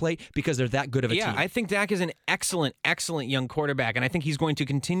much on his plate because they're that good of a team. Yeah, I think Dak is an excellent, excellent young quarterback, and I think he's going to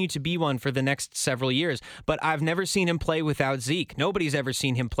continue to be one for the next several years. But I've never seen him play without Zeke. Nobody's ever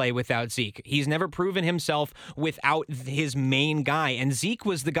seen him play without Zeke. He's never proven himself without his main guy, and Zeke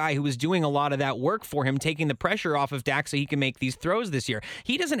was the guy who was doing a lot of that work for him, taking the pressure off of Dak so he can make these throws this year.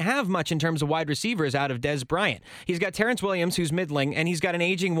 He doesn't have much in terms of wide receivers out of Dez Bryant. He's got Terrence Williams, who's middling, and he's got an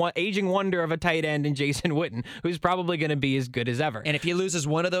aging wonder of a tight end in Jason Witten, who's probably going to be as good as ever. And if he loses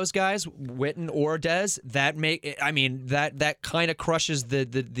one of those guys, Witten or Dez, that kind of crushes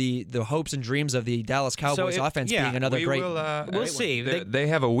the hopes and dreams of the Dallas Cowboys offense being another great. We'll see. They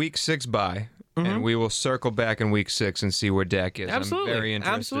have a Week 6 bye. Mm-hmm. And we will circle back in Week 6 and see where Dak is. Absolutely. I'm very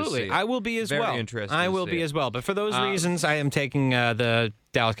interested. Absolutely. To see I will be as well. Very interested. I will be as well. But for those reasons, I am taking the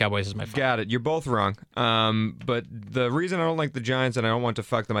Dallas Cowboys as my favorite. Got it. You're both wrong. But the reason I don't like the Giants and I don't want to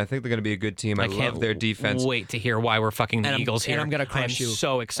fuck them, I think they're going to be a good team. I love their defense. Wait to hear why we're fucking the Eagles here. And I'm going to crush you. I'm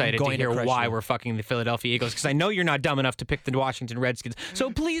so excited to hear why we're fucking the Philadelphia Eagles because I know you're not dumb enough to pick the Washington Redskins.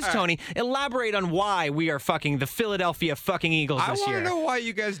 So please, Tony, elaborate on why we are fucking the Philadelphia fucking Eagles this year. I want to know why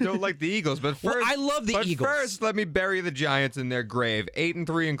you guys don't like the Eagles. But first, I love the Eagles. First, let me bury the Giants in their grave.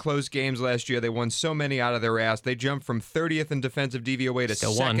 8-3 in close games last year. They won so many out of their ass. They jumped from 30th in defensive DVOA to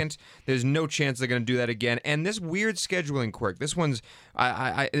second. There's no chance they're going to do that again. And this weird scheduling quirk. This one's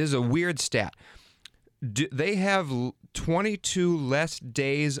this is a weird stat. They have 22 less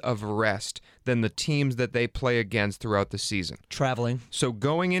days of rest than the teams that they play against throughout the season. Traveling. So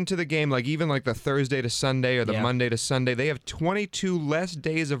going into the game, even the Thursday to Sunday or the Monday to Sunday, they have 22 less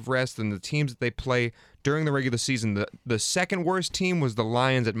days of rest than the teams that they play during the regular season. The second worst team was the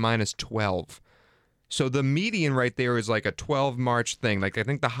Lions at -12. So the median right there is like a 12-March thing. I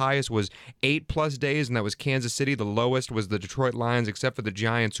think the highest was 8+ days, and that was Kansas City. The lowest was the Detroit Lions, except for the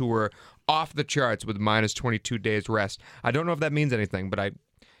Giants, who were off the charts with -22 days rest. I don't know if that means anything, but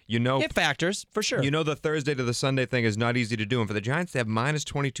it factors, for sure. The Thursday to the Sunday thing is not easy to do. And for the Giants to have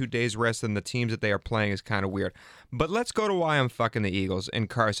 -22 days rest than the teams that they are playing is kind of weird. But let's go to why I'm fucking the Eagles and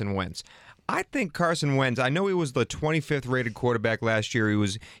Carson Wentz. I think Carson Wentz, I know he was the 25th rated quarterback last year.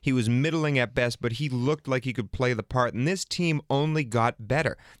 He was middling at best, but he looked like he could play the part. And this team only got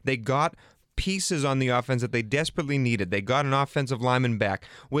better. They got pieces on the offense that they desperately needed. They got an offensive lineman back.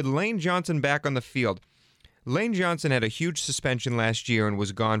 With Lane Johnson back on the field, Lane Johnson had a huge suspension last year and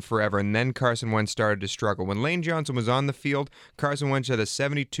was gone forever, and then Carson Wentz started to struggle. When Lane Johnson was on the field, Carson Wentz had a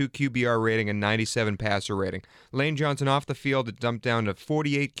 72 QBR rating and 97 passer rating. Lane Johnson off the field, it dumped down to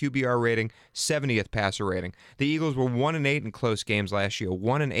 48 QBR rating, 70th passer rating. The Eagles were 1-8 in close games last year,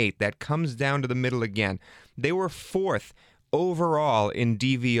 1-8. That comes down to the middle again. They were 4th overall in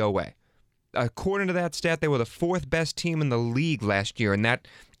DVOA. According to that stat, they were the 4th best team in the league last year, and that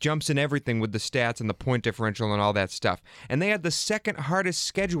jumps in everything with the stats and the point differential and all that stuff. And they had the second hardest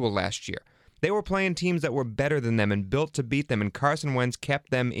schedule last year. They were playing teams that were better than them and built to beat them, and Carson Wentz kept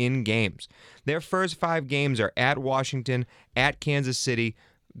them in games. Their first 5 games are at Washington, at Kansas City,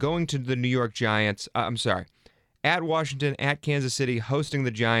 going to the New York Giants. At Washington, at Kansas City, hosting the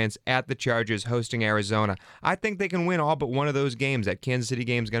Giants, at the Chargers, hosting Arizona. I think they can win all but one of those games. That Kansas City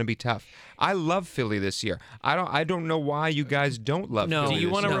game is going to be tough. I love Philly this year. I don't know why you guys don't love Philly. Do you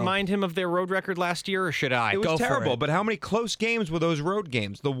want to remind him of their road record last year, or should I? It was terrible, but how many close games were those road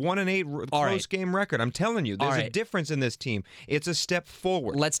games? The 1-8 close game record. I'm telling you, there's a difference in this team. It's a step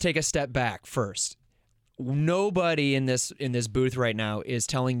forward. Let's take a step back first. Nobody in this booth right now is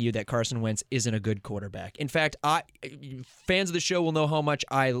telling you that Carson Wentz isn't a good quarterback. In fact, fans of the show will know how much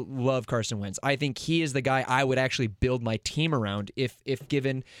I love Carson Wentz. I think he is the guy I would actually build my team around if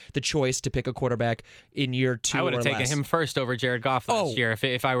given the choice to pick a quarterback in year 2 or less. I would have taken him first over Jared Goff last year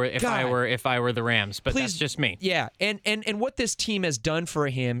if I were the Rams. But that's just me. Yeah, and what this team has done for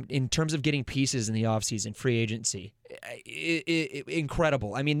him in terms of getting pieces in the offseason, free agency.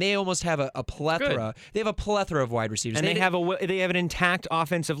 Incredible. I mean, they almost have a plethora. Good. They have a plethora of wide receivers, and they have an intact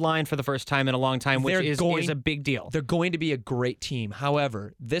offensive line for the first time in a long time, which is a big deal. They're going to be a great team.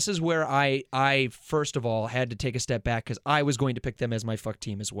 However, this is where I first of all had to take a step back because I was going to pick them as my fuck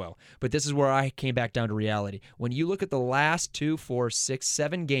team as well. But this is where I came back down to reality. When you look at the last 2, 4, 6,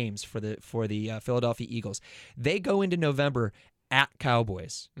 7 games for the Philadelphia Eagles, they go into November at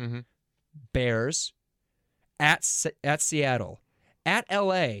Cowboys, Bears, at Seattle, at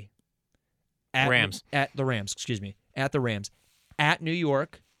LA, at Rams, at the Rams, at New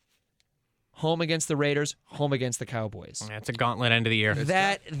York, home against the Raiders, home against the Cowboys. That's a gauntlet end of the year.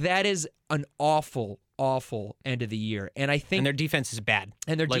 That is an awful end of the year, and I think and their defense is bad.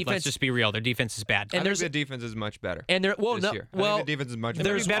 And their defense, let's just be real, their defense is bad. And their defense is much better. And they're this year. I think the defense is much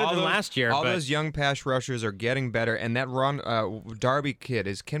better. Better than last year. All those young pass rushers are getting better, and that Darby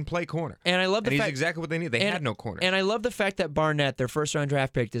kid can play corner. And I love the fact he's exactly what they need. They had no corner. And I love the fact that Barnett, their first-round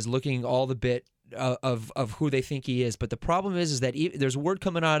draft pick, is looking all the bit of who they think he is. But the problem is that there's word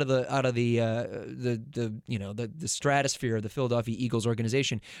coming out of the stratosphere of the Philadelphia Eagles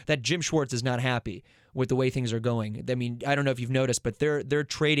organization that Jim Schwartz is not happy with the way things are going. I mean, I don't know if you've noticed, but they're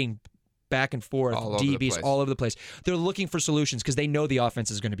trading back and forth, DBs all over the place. They're looking for solutions because they know the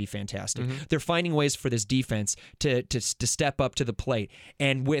offense is going to be fantastic. They're finding ways for this defense to step up to the plate.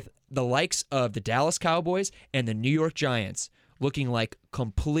 And with the likes of the Dallas Cowboys and the New York Giants looking like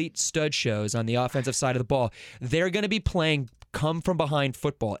complete stud shows on the offensive side of the ball, they're going to be playing come-from-behind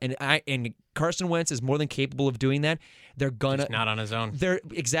football. And Carson Wentz is more than capable of doing that. He's not on his own.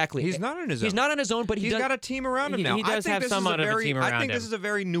 Exactly. He's not on his own. He's not on his own, but he's got a team around him now. He does have somewhat of a team around him. I think this is a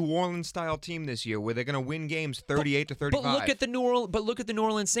very New Orleans-style team this year, where they're going to win games 38-35. But look at the New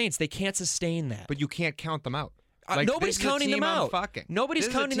Orleans Saints. They can't sustain that. But you can't count them out. Nobody's counting them out. Nobody's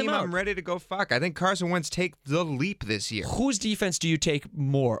counting them out. I'm ready to go fuck. I think Carson Wentz take the leap this year. Whose defense do you take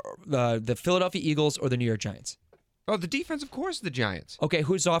more, the Philadelphia Eagles or the New York Giants? Oh, the defense, of course, the Giants. Okay,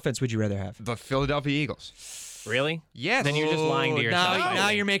 whose offense would you rather have? The Philadelphia Eagles. Really? Yes. Then you're just lying to yourself. Now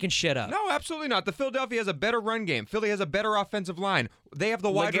you're making shit up. No, absolutely not. The Philadelphia has a better run game. Philly has a better offensive line. They have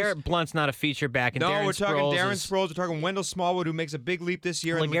the wide. LeGarrette Blount's not a feature back. And we're talking Darren Sproles. We're talking Wendell Smallwood, who makes a big leap this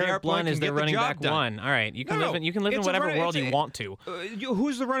year. LeGarrette Blount is their running back one. All right, you can live in whatever world you want to.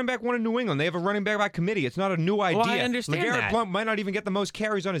 Who's the running back one in New England? They have a running back by committee. It's not a new idea. Well, I understand LeGarrette Blount might not even get the most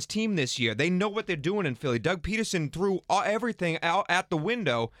carries on his team this year. They know what they're doing in Philly. Doug Peterson threw everything out at the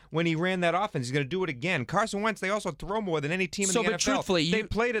window when he ran that offense. He's going to do it again. Carson Wentz, they also throw more than any team in the NFL. But truthfully, they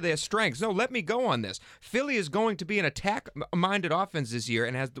play to their strengths. No, let me go on this. Philly is going to be an attack-minded offense this year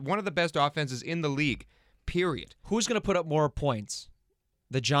and has one of the best offenses in the league, period. Who's going to put up more points?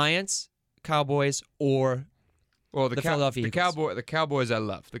 The Giants, Cowboys, or the Philadelphia Eagles? The Cowboys I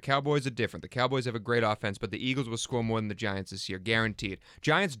love. The Cowboys are different. The Cowboys have a great offense, but the Eagles will score more than the Giants this year, guaranteed.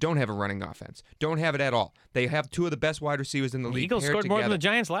 Giants don't have a running offense. Don't have it at all. They have two of the best wide receivers in the league. The Eagles scored more than the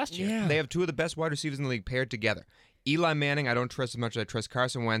Giants last year. Yeah. They have two of the best wide receivers in the league paired together. Eli Manning, I don't trust as much as I trust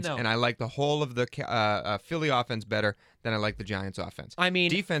Carson Wentz, and I like the whole of the Philly offense better than I like the Giants offense. I mean,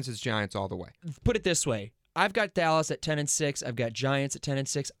 defense is Giants all the way. Put it this way. I've got Dallas at 10-6. I've got Giants at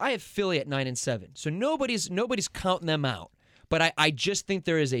 10-6. I have Philly at 9-7. So nobody's counting them out. But I just think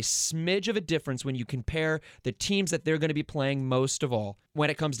there is a smidge of a difference when you compare the teams that they're going to be playing most of all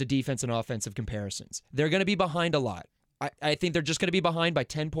when it comes to defense and offensive comparisons. They're going to be behind a lot. I think they're just going to be behind by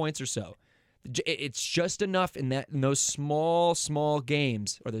 10 points or so. It's just enough in those small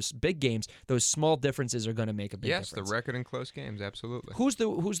games or those big games. Those small differences are going to make a big difference. Yes, the record in close games, absolutely. Who's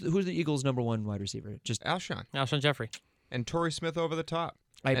the Eagles' number one wide receiver? Just Alshon Jeffrey and Torrey Smith over the top.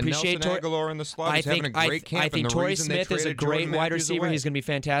 I appreciate Nelson Aguilar in the slot. He's having a great camp. I think Torrey Smith is a great wide receiver. He's going to be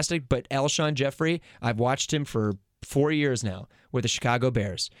fantastic. But Alshon Jeffrey, I've watched him for 4 years now with the Chicago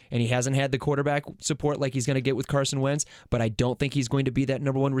Bears, and he hasn't had the quarterback support like he's going to get with Carson Wentz, but I don't think he's going to be that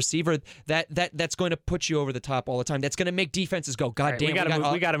number one receiver that's going to put you over the top all the time. That's going to make defenses go, God damn, we got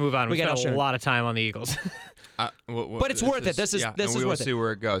to move on. We got a lot of time on the Eagles. But it's worth it. This is worth it. We'll see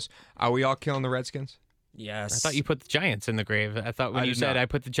where it goes. Are we all killing the Redskins? Yes. I thought you put the Giants in the grave. I thought when you said I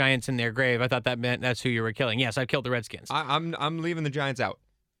put the Giants in their grave, I thought that meant that's who you were killing. Yes, I killed the Redskins. I'm leaving the Giants out.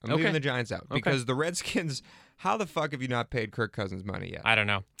 I'm leaving the Giants out because the Redskins. How the fuck have you not paid Kirk Cousins money yet? I don't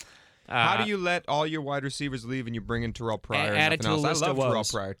know. How do you let all your wide receivers leave and you bring in Terrell Pryor? Add it to the list of woes. I love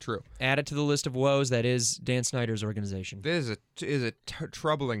Terrell Pryor. True. Add it to the list of woes. That is Dan Snyder's organization. This is a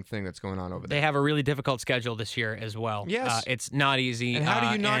troubling thing that's going on over there. They have a really difficult schedule this year as well. Yes, it's not easy. And how do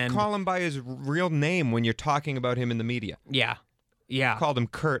you not call him by his real name when you're talking about him in the media? Yeah. Called him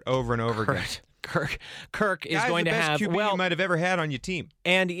Kurt over and over again. Kirk is going to have the best QB you might have ever had on your team.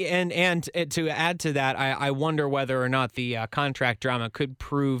 And to add to that, I wonder whether or not the contract drama could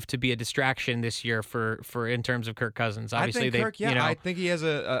prove to be a distraction this year for in terms of Kirk Cousins. Obviously, I think he has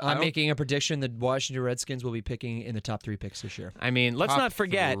I'm making a prediction that Washington Redskins will be picking in the top 3 picks this year. I mean, let's not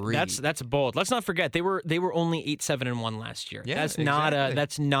forget 3. That's bold. Let's not forget they were only 8-7-1 last year. Yeah,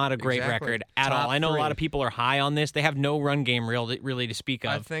 that's not a great record at all. I know a lot of people are high on this. They have no run game really to speak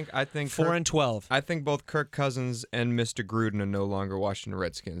of. I think 4-12. 12. I think both Kirk Cousins and Mr. Gruden are no longer Washington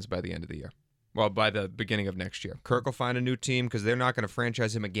Redskins by the end of the year. Well, by the beginning of next year. Kirk will find a new team because they're not going to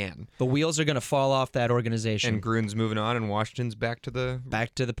franchise him again. The wheels are going to fall off that organization. And Gruden's moving on, and Washington's back to the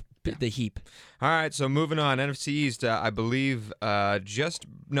heap. All right, so moving on. NFC East, I believe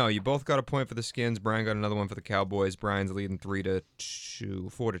you both got a point for the Skins. Brian got another one for the Cowboys. Brian's leading 4-2.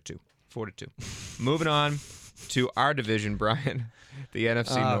 Moving on to our division, Brian, the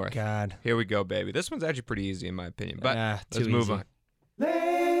NFC North. Oh, God. Here we go, baby. This one's actually pretty easy in my opinion, but let's move on.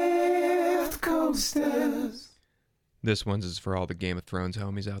 Left coasters. This one's is for all the Game of Thrones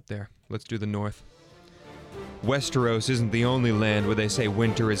homies out there. Let's do the North. Westeros isn't the only land where they say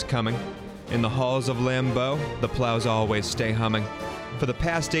winter is coming. In the halls of Lambeau, the plows always stay humming. For the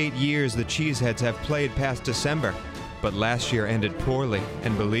past 8 years, the Cheeseheads have played past December. But last year ended poorly,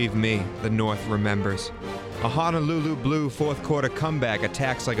 and believe me, the North remembers. A Honolulu Blue fourth quarter comeback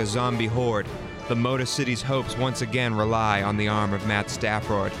attacks like a zombie horde. The Motor City's hopes once again rely on the arm of Matt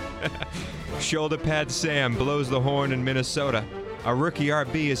Stafford. Shoulder pad Sam blows the horn in Minnesota. A rookie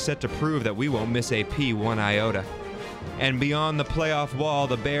RB is set to prove that we won't miss AP one iota. And beyond the playoff wall,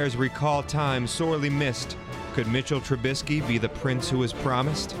 the Bears recall time sorely missed. Could Mitchell Trubisky be the prince who was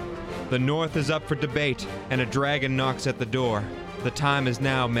promised? The North is up for debate, and a dragon knocks at the door. The time is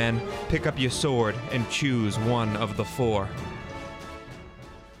now, men. Pick up your sword and choose one of the four.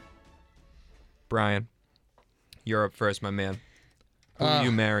 Brian, you're up first, my man. Who are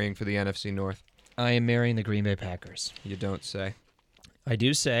you marrying for the NFC North? I am marrying the Green Bay Packers. You don't say. I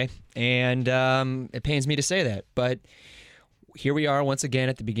do say, and it pains me to say that, but here we are once again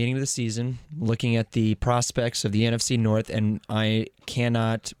at the beginning of the season, looking at the prospects of the NFC North, and I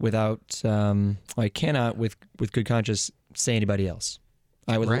cannot, with good conscience, say anybody else.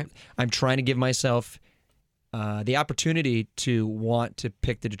 I'm trying to give myself the opportunity to want to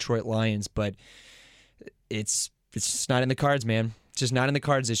pick the Detroit Lions, but it's just not in the cards, man. It's just not in the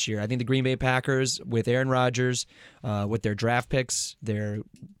cards this year. I think the Green Bay Packers, with Aaron Rodgers, with their draft picks, their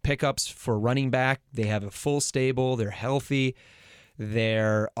pickups for running back, they have a full stable. They're healthy.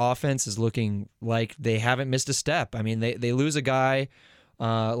 Their offense is looking like they haven't missed a step. I mean, they lose a guy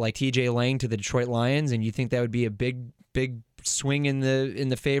like T.J. Lang to the Detroit Lions, and you think that would be a big swing in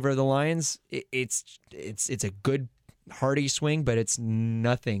the favor of the Lions? It's a good, hearty swing, but it's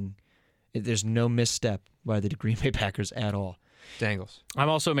nothing. There's no misstep by the Green Bay Packers at all. Dangles. I'm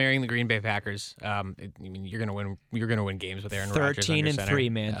also marrying the Green Bay Packers. I mean, you're gonna win. You're gonna win games with Aaron Rodgers.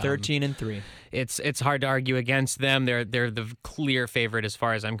 13-3, man. 13-3. It's hard to argue against them. They're the clear favorite as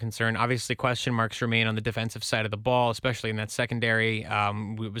far as I'm concerned. Obviously, question marks remain on the defensive side of the ball, especially in that secondary.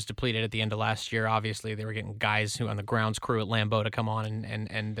 It was depleted at the end of last year. Obviously, they were getting guys who on the grounds crew at Lambeau to come on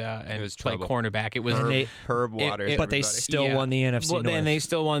and play cornerback. It was Herb Waters, but they still won the NFC North. And they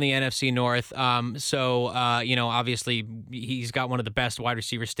still won the NFC North. Obviously, he's got one of the best wide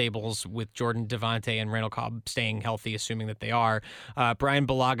receiver stables with Jordan Devontae and Randall Cobb staying healthy, assuming that they are. Brian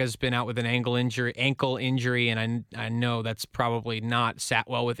Balaga's been out with an ankle injury, and I know that's probably not sat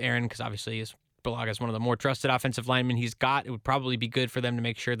well with Aaron because obviously Bulaga is one of the more trusted offensive linemen he's got. It would probably be good for them to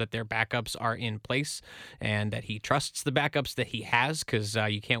make sure that their backups are in place and that he trusts the backups that he has because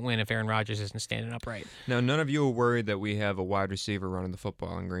you can't win if Aaron Rodgers isn't standing upright. Now, none of you are worried that we have a wide receiver running the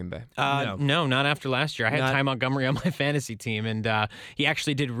football in Green Bay? No, not after last year. I had Ty Montgomery on my fantasy team, and he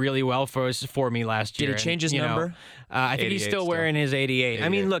actually did really well for me last year. Did he change his number? I think he's still wearing his 88. I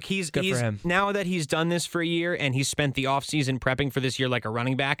mean, look, he's now that he's done this for a year and he's spent the offseason prepping for this year like a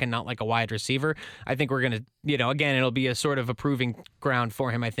running back and not like a wide receiver, I think we're going to, again, it'll be a sort of a proving ground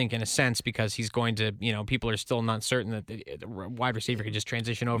for him, I think, in a sense, because he's going to, people are still not certain that the wide receiver could just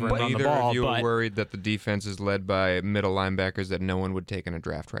transition over and run the ball. Either of you are worried that the defense is led by middle linebackers that no one would take in a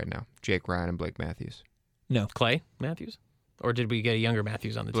draft right now? Jake Ryan and Blake Matthews. No. Clay Matthews? Or did we get a younger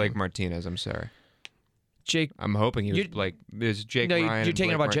Matthews on the team? Blake Martinez, I'm sorry. Jake, I'm hoping he was is Jake Ryan. No, you're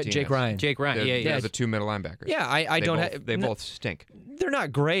taking about Jake Ryan. Jake Ryan, yeah. The two middle linebackers. Yeah, I don't have. They both stink. They're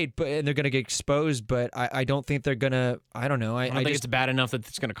not great, and they're going to get exposed. But I don't think they're going to. I don't know. I don't think it's bad enough that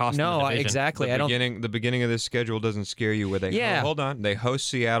it's going to cost them the division. Exactly. The beginning of this schedule doesn't scare you, where they hold on. They host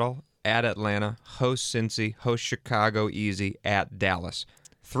Seattle, at Atlanta, host Cincy, host Chicago, easy, at Dallas.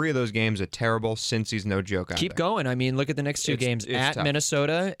 3 of those games are terrible. Cincy's no joke. Keep going. I mean, look at the next 2 games at tough.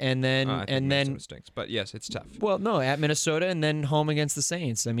 Minnesota and then Minnesota stinks. But yes, it's tough. Well, no, at Minnesota and then home against the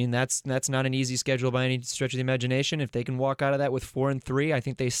Saints. I mean, that's not an easy schedule by any stretch of the imagination. If they can walk out of that with 4-3, I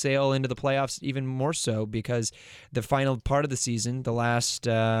think they sail into the playoffs even more so because the final part of the season, the last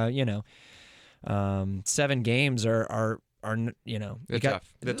 7 games are They're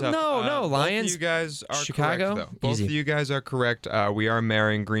tough. No, Lions. Both of you guys are Chicago? correct, though. Both Easy. of you guys are correct. We are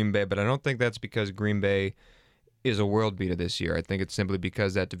marrying Green Bay, but I don't think that's because Green Bay is a world beater this year. I think it's simply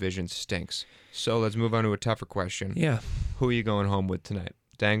because that division stinks. So let's move on to a tougher question. Yeah. Who are you going home with tonight?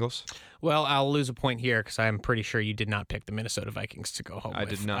 Dangles? Well, I'll lose a point here because I'm pretty sure you did not pick the Minnesota Vikings to go home with. I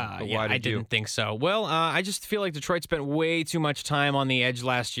did not. But yeah, why did I didn't think so. Well, I just feel like Detroit spent way too much time on the edge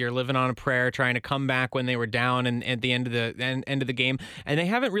last year, living on a prayer, trying to come back when they were down and at the end of the game, and they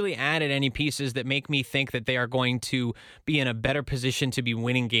haven't really added any pieces that make me think that they are going to be in a better position to be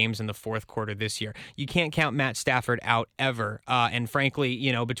winning games in the fourth quarter this year. You can't count Matt Stafford out ever, and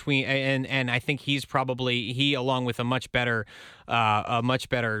frankly, between and I think he along with a much better,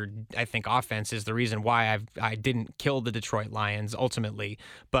 I think, offense is the reason why I didn't kill the Detroit Lions ultimately,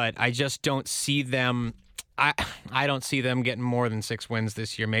 but I just don't see them. I don't see them getting more than 6 wins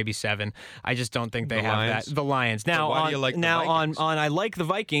this year, maybe 7. I just don't think they have Lions? that. The Lions. Now, why do you like the Vikings? I like the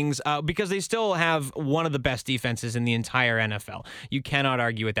Vikings because they still have one of the best defenses in the entire NFL. You cannot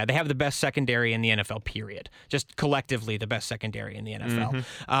argue with that. They have the best secondary in the NFL, period. Just collectively the best secondary in the NFL.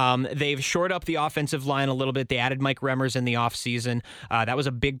 Mm-hmm. They've shored up the offensive line a little bit. They added Mike Remmers in the offseason. That was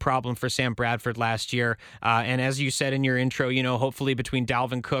a big problem for Sam Bradford last year. And as you said in your intro, hopefully between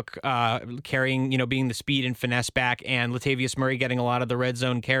Dalvin Cook carrying, being the speed and finesse back, and Latavius Murray getting a lot of the red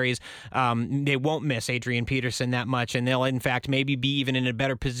zone carries, they won't miss Adrian Peterson that much, and they'll in fact maybe be even in a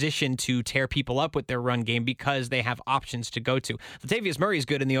better position to tear people up with their run game because they have options to go to. Latavius Murray is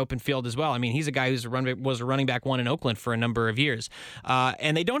good in the open field as well. I mean, he's a guy who's was a running back one in Oakland for a number of years,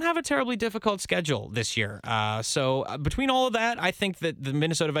 and they don't have a terribly difficult schedule this year. So between all of that, I think that the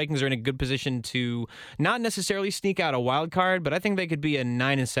Minnesota Vikings are in a good position to not necessarily sneak out a wild card, but I think they could be a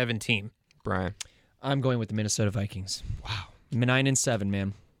 9-7 team. Brian? I'm going with the Minnesota Vikings. Wow. 9-7,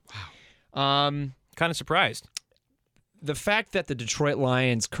 man. Wow. Kind of surprised. The fact that the Detroit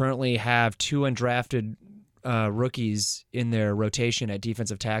Lions currently have 2 undrafted rookies in their rotation at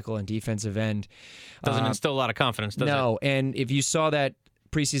defensive tackle and defensive end doesn't instill a lot of confidence, does it? No, and if you saw that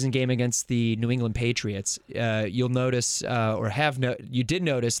preseason game against the New England Patriots, you'll notice, you did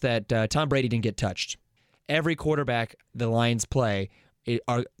notice that Tom Brady didn't get touched. Every quarterback the Lions play,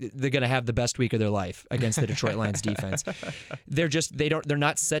 they're going to have the best week of their life against the Detroit Lions defense. They're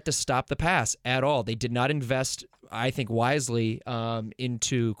not set to stop the pass at all. They did not invest, I think, wisely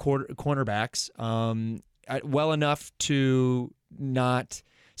into cornerbacks well enough to not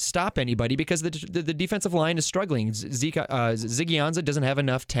stop anybody because the defensive line is struggling. Ziggy Ansah doesn't have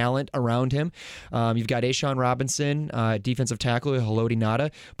enough talent around him. You've got Ashawn Robinson, defensive tackle, Haloti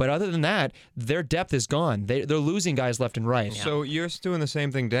Ngata. But other than that, their depth is gone. They're losing guys left and right. So you're doing the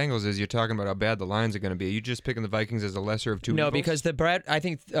same thing, Dangles, as you're talking about how bad the Lions are going to be. Are you just picking the Vikings as the lesser of two evils? No, because I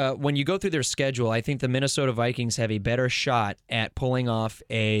think when you go through their schedule, I think the Minnesota Vikings have a better shot at pulling off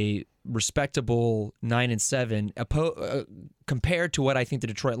a respectable 9-7 compared to what I think the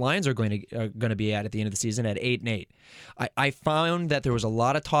Detroit Lions are going to be at the end of the season at 8-8. I found that there was a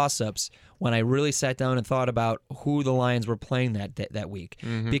lot of toss-ups when I really sat down and thought about who the Lions were playing that week,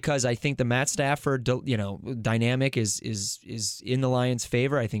 because I think the Matt Stafford dynamic is in the Lions'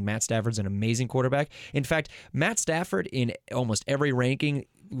 favor. I think Matt Stafford's an amazing quarterback. In fact, Matt Stafford in almost every ranking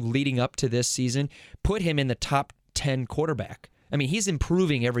leading up to this season put him in the top 10 quarterback. I mean, he's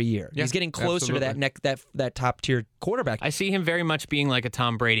improving every year. Yeah, he's getting closer absolutely. to that top tier quarterback. I see him very much being like a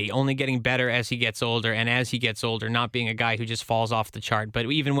Tom Brady, only getting better as he gets older, and as he gets older, not being a guy who just falls off the chart.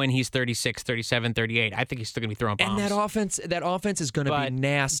 But even when he's 36, 37, 38, I think he's still going to be throwing bombs. And that offense is going to be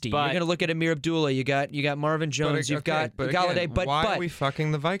nasty. You're going to look at Amir Abdullah. You got Marvin Jones. You've got Galladay. Again, why are we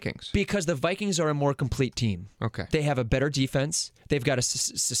fucking the Vikings? Because the Vikings are a more complete team. Okay. They have a better defense. They've got a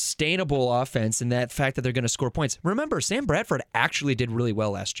sustainable offense, and that fact that they're going to score points. Remember, Sam Bradford actually did really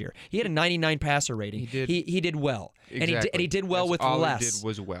well last year. He had a 99 passer rating. He did well. Exactly. And he did well with all less. He did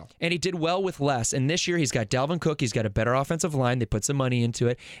was well. And he did well with less. And this year he's got Dalvin Cook. He's got a better offensive line. They put some money into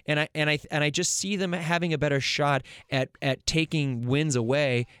it. And I just see them having a better shot at taking wins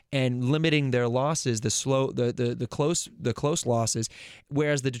away and limiting their losses, the close losses.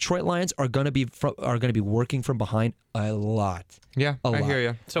 Whereas the Detroit Lions are going to be working from behind a lot. Yeah, I hear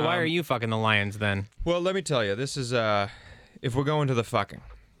you. So why are you fucking the Lions then? Well, let me tell you. This is if we're going to the fucking,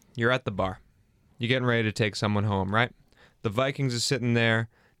 you're at the bar. You're getting ready to take someone home, right? The Vikings are sitting there.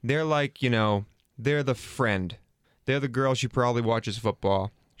 They're like, they're the friend. They're the girl. She probably watches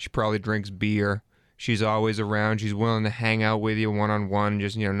football. She probably drinks beer. She's always around. She's willing to hang out with you one-on-one,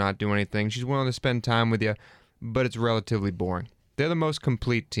 just, not do anything. She's willing to spend time with you, but it's relatively boring. They're the most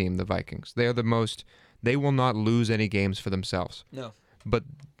complete team, the Vikings. They will not lose any games for themselves. No. but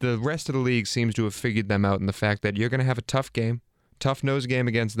the rest of the league seems to have figured them out in the fact that you're going to have a tough nose game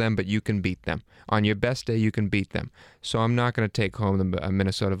against them, but you can beat them. On your best day, you can beat them. So I'm not going to take home the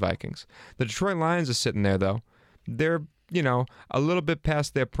Minnesota Vikings. The Detroit Lions are sitting there, though. They're, a little bit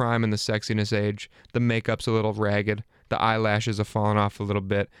past their prime in the sexiness age. The makeup's a little ragged. The eyelashes are falling off a little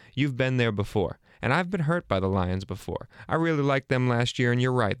bit. You've been there before. And I've been hurt by the Lions before. I really liked them last year, and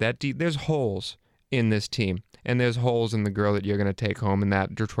you're right. There's holes in this team, and there's holes in the girl that you're going to take home in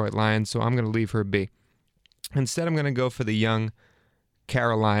that Detroit Lions, so I'm going to leave her be. Instead, I'm going to go for the young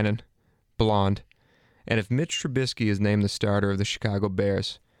Carolinian blonde. And if Mitch Trubisky is named the starter of the Chicago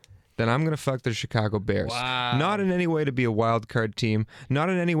Bears, then I'm going to fuck the Chicago Bears. Wow. Not in any way to be a wild card team, not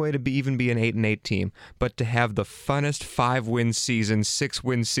in any way to even be an 8-8 team, but to have the funnest 5-win season,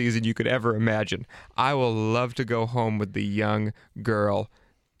 6-win season you could ever imagine. I will love to go home with the young girl,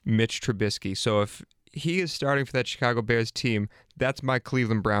 Mitch Trubisky. So if he is starting for that Chicago Bears team, that's my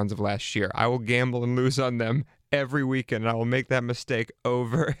Cleveland Browns of last year. I will gamble and lose on them every weekend, and I will make that mistake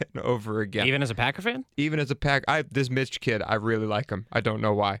over and over again. Even as a Packer fan? Even as a this Mitch kid, I really like him. I don't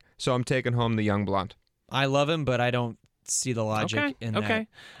know why. So I'm taking home the young blonde. I love him, but I don't see the logic in that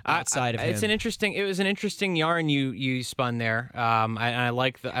outside of him. It was an interesting yarn you spun there. I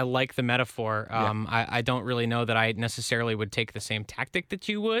like the metaphor. I don't really know that I necessarily would take the same tactic that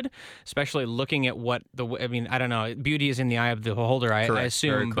you would, especially looking at I don't know. Beauty is in the eye of the beholder, I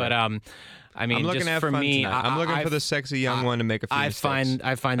assume, but I mean, I'm looking just for me, I'm looking for the sexy young one to make a few mistakes.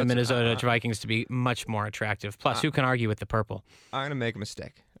 I find the Minnesota Vikings to be much more attractive. Plus, who can argue with the purple? I'm gonna make a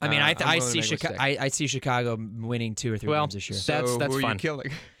mistake. I mean, I see Chicago winning 2 or 3 games this year. So that's who are fun. you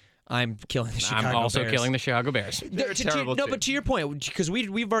killing? I'm killing the Chicago Bears. I'm also killing the Chicago Bears. They're a terrible team. No, but to your point, because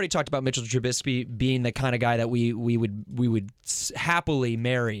we've already talked about Mitchell Trubisky being the kind of guy that we would happily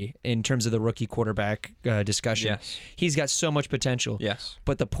marry in terms of the rookie quarterback discussion. Yes. He's got so much potential. Yes.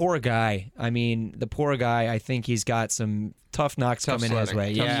 But the poor guy, I think he's got some tough knocks coming his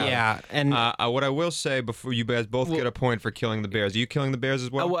way. Yeah. And what I will say before you guys both get a point for killing the Bears. Are you killing the Bears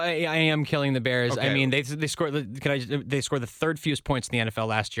as well? I am killing the Bears. Okay. I mean, they scored the third fewest points in the NFL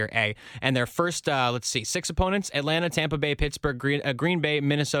last year. And their first 6 opponents: Atlanta, Tampa Bay, Pittsburgh, Green Bay,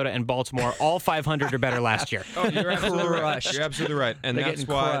 Minnesota, and Baltimore, all 500 or better last year. Oh, you're absolutely right. You're absolutely right. And They're that's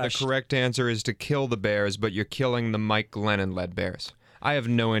getting why crushed. the correct answer is to kill the Bears, but you're killing the Mike Glennon-led Bears. I have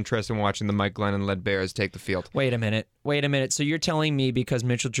no interest in watching the Mike Glennon-led Bears take the field. Wait a minute. So you're telling me because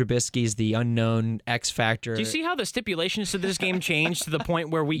Mitchell Trubisky's the unknown X factor? Do you see how the stipulations to this game changed to the point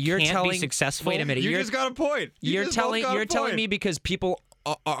where we can't be successful? Wait a minute. You just got a point. You're telling me because people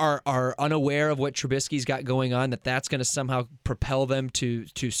are unaware of what Trubisky's got going on that's going to somehow propel them to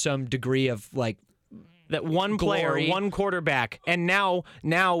some degree of that one player, glory. one quarterback, and now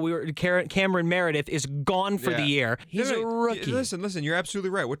Cameron Meredith is gone for the year. He's a rookie. Listen, you're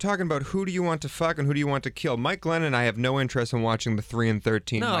absolutely right. We're talking about who do you want to fuck and who do you want to kill. Mike Glennon, I have no interest in watching the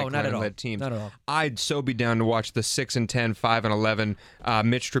 3-13 Mike Glennon-led teams. Not at all. I'd so be down to watch the 6-10, 5-11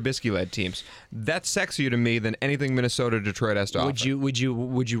 Mitch Trubisky-led teams. That's sexier to me than anything Minnesota, Detroit has to offer. Would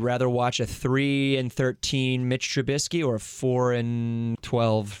you rather watch a 3-13 Mitch Trubisky or a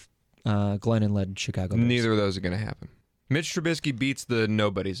 4-12 Glennon-led Chicago Bears? Neither of those are going to happen. Mitch Trubisky beats the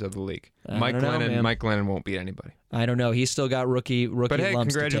nobodies of the league. Mike Glennon won't beat anybody. I don't know. He's still got rookie But hey,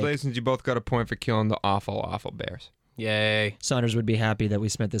 lumps congratulations. You both got a point for killing the awful, awful Bears. Yay. Saunders would be happy that we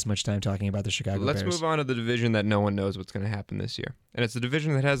spent this much time talking about the Chicago Let's Bears. move on to the division that no one knows what's going to happen this year. And it's the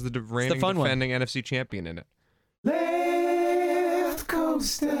division that has the reigning defending NFC champion in it. Left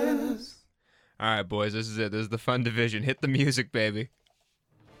Coasters. All right, boys, this is it. This is the fun division. Hit the music, baby.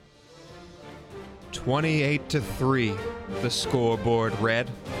 28-3, the scoreboard read.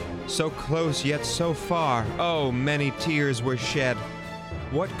 So close yet so far, oh, many tears were shed.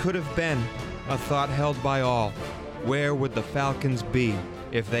 What could have been? A thought held by all. Where would the Falcons be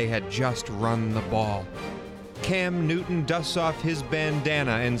if they had just run the ball? Cam Newton dusts off his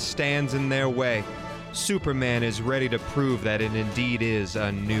bandana and stands in their way. Superman is ready to prove that it indeed is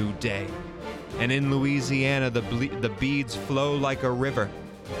a new day. And in Louisiana, the beads flow like a river.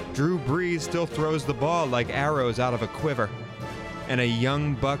 Drew Brees still throws the ball like arrows out of a quiver. And a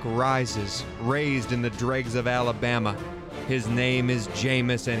young buck rises, raised in the dregs of Alabama. His name is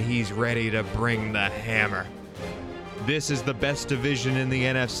Jameis, and he's ready to bring the hammer. This is the best division in the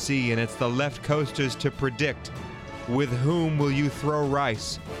NFC, and it's the Left Coasters to predict. With whom will you throw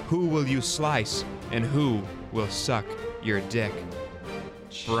rice? Who will you slice? And who will suck your dick?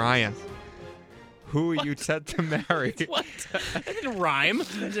 Brian, Who are you set to marry? What? That didn't rhyme.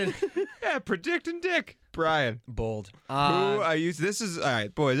 Yeah, predict and dick. Brian. Bold. Who are you? This is, all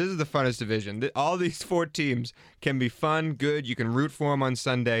right, boys, this is the funnest division. All these 4 teams can be fun, good. You can root for them on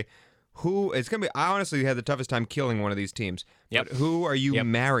Sunday. It's going to be, I honestly had the toughest time killing one of these teams. Yep. But who are you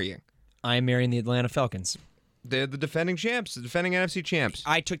marrying? I'm marrying the Atlanta Falcons. They're the defending champs, the defending NFC champs.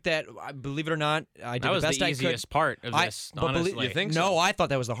 I took that, believe it or not, I did the best I could. That was the easiest part of this, honestly. You think so? No, I thought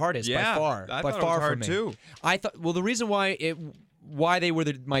that was the hardest by far. I by thought far it was hard for me. too. I thought, well, the reason why they were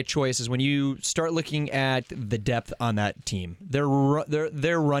my choice is when you start looking at the depth on that team. Their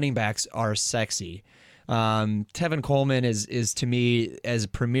running backs are sexy. Tevin Coleman is to me as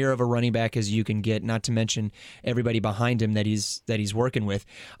premier of a running back as you can get, not to mention everybody behind him that he's working with.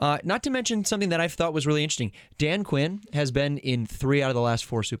 Not to mention something that I thought was really interesting. Dan Quinn has been in 3 out of the last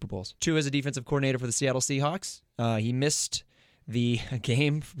 4 Super Bowls. 2 as a defensive coordinator for the Seattle Seahawks. He missed the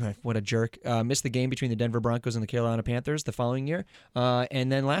game, what a jerk, missed the game between the Denver Broncos and the Carolina Panthers the following year,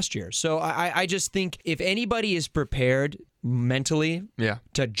 and then last year. So I just think if anybody is prepared mentally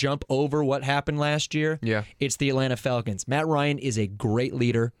to jump over what happened last year, it's the Atlanta Falcons. Matt Ryan is a great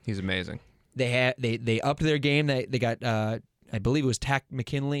leader. He's amazing. They upped their game. They got, I believe it was Tack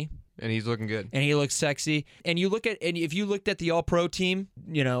McKinley. And he's looking good. And he looks sexy. And if you looked at the All-Pro team,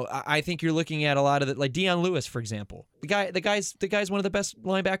 I think you're looking at a lot of like Deion Lewis, for example. The guy's one of the best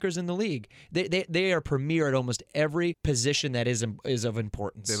linebackers in the league. They are premier at almost every position that is of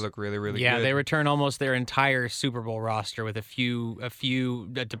importance. They look really, really good. Yeah, they return almost their entire Super Bowl roster with a few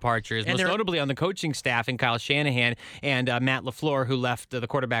departures, most notably on the coaching staff in Kyle Shanahan and Matt LaFleur, who left, the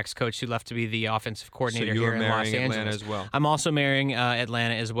quarterback's coach, who left to be the offensive coordinator here in Los Angeles. Atlanta as well. I'm also marrying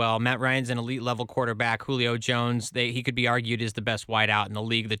Atlanta as well. Matt Ryan's an elite level quarterback. Julio Jones, he could be argued is the best wideout in the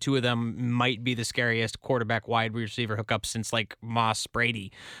league. The two of them might be the scariest quarterback wide receiver hookup since like Moss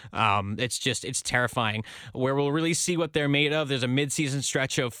Brady. It's terrifying. Where we'll really see what they're made of. There's a midseason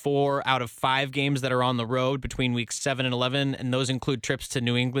stretch of 4 out of 5 games that are on the road between weeks 7 and 11, and those include trips to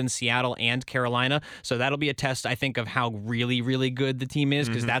New England, Seattle, and Carolina. So that'll be a test, I think, of how really, really good the team is,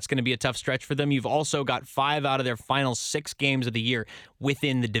 because that's going to be a tough stretch for them. You've also got 5 out of their final 6 games of the year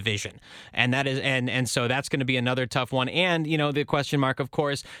within the division. And that is and so that's going to be another tough one. And, the question mark, of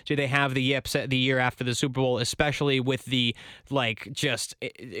course, do they have the yips the year after the Super Bowl, especially with the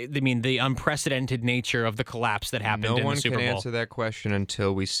the unprecedented nature of the collapse that happened in the Super Bowl? No one can answer that question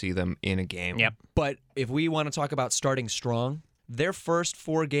until we see them in a game. Yep. But if we want to talk about starting strong, their first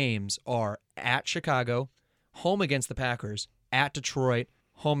 4 games are at Chicago, home against the Packers, at Detroit,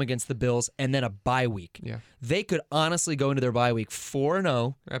 home against the Bills, and then a bye week. Yeah. They could honestly go into their bye week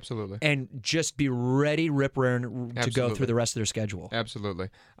 4-0. Absolutely. And just be ready, rip-roaring to go through the rest of their schedule. Absolutely.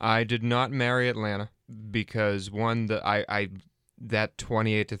 I did not marry Atlanta because, one, that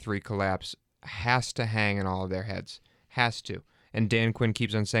 28-3 collapse has to hang in all of their heads. Has to. And Dan Quinn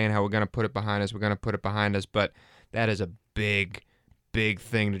keeps on saying how we're going to put it behind us, but that is a big, big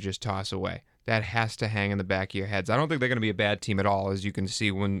thing to just toss away. That has to hang in the back of your heads. I don't think they're going to be a bad team at all, as you can see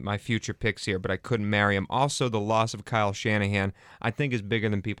when my future picks here, but I couldn't marry him. Also, the loss of Kyle Shanahan, I think, is bigger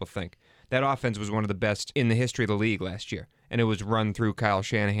than people think. That offense was one of the best in the history of the league last year, and it was run through Kyle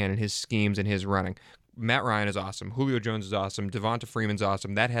Shanahan and his schemes and his running. Matt Ryan is awesome. Julio Jones is awesome. Devonta Freeman's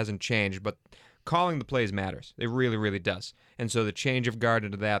awesome. That hasn't changed, but calling the plays matters. It really, really does. And so the change of guard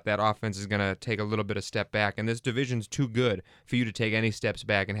into that offense is going to take a little bit of step back. And this division's too good for you to take any steps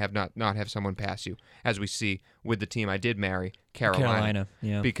back and have not have someone pass you, as we see with the team I did marry, Carolina.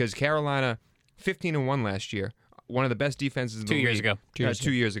 Yeah. Because Carolina, 15-1 last year, one of the best defenses in the league.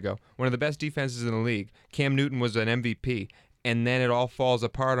 2 years ago. One of the best defenses in the league. Cam Newton was an MVP. And then it all falls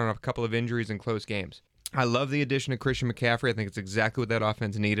apart on a couple of injuries and close games. I love the addition of Christian McCaffrey. I think it's exactly what that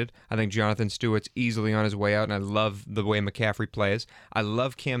offense needed. I think Jonathan Stewart's easily on his way out, and I love the way McCaffrey plays. I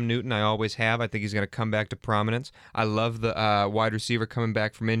love Cam Newton. I always have. I think he's going to come back to prominence. I love the wide receiver coming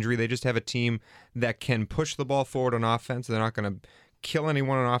back from injury. They just have a team that can push the ball forward on offense. They're not going to kill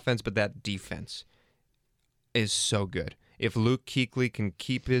anyone on offense, but that defense is so good. If Luke Kuechly can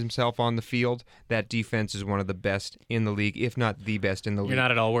keep himself on the field, that defense is one of the best in the league, if not the best in the league. You're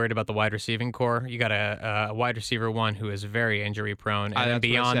not at all worried about the wide receiving core. You got a wide receiver 1 who is very injury prone, and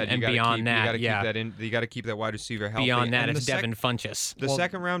beyond that, you got to keep that wide receiver healthy. Beyond that, it's Devin Funchess. The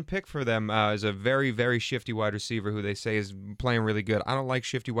second round pick for them is a very, very shifty wide receiver who they say is playing really good. I don't like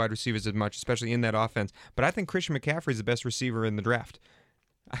shifty wide receivers as much, especially in that offense. But I think Christian McCaffrey is the best receiver in the draft.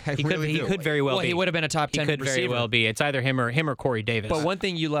 He could very well be. He would have been a top 10 receiver. He could very well be. It's either him or Corey Davis. But one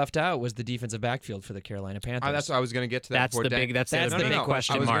thing you left out was the defensive backfield for the Carolina Panthers. That's what I was going to get to that. That's the big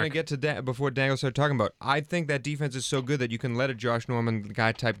question mark. I was going to get to that before Dangle started talking about. I think that defense is so good that you can let a Josh Norman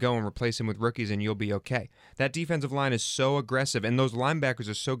guy type go and replace him with rookies, and you'll be okay. That defensive line is so aggressive, and those linebackers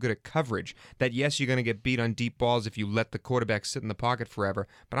are so good at coverage that yes, you're going to get beat on deep balls if you let the quarterback sit in the pocket forever.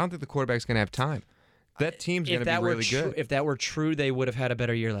 But I don't think the quarterback's going to have time. That team's going to be really good. If that were true, they would have had a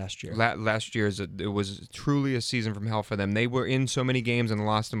better year last year. Last year, it was truly a season from hell for them. They were in so many games and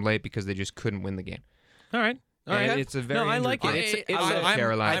lost them late because they just couldn't win the game. All right. It's a very I like it.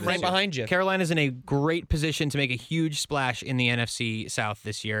 I'm right behind you. Carolina's in a great position to make a huge splash in the NFC South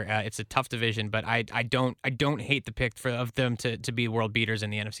this year. It's a tough division, but I don't hate the pick of them to be world beaters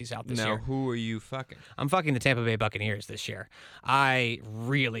in the NFC South this year. Now, who are you fucking? I'm fucking the Tampa Bay Buccaneers this year. I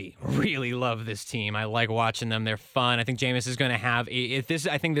really, really love this team. I like watching them. They're fun. I think Jameis is going to have I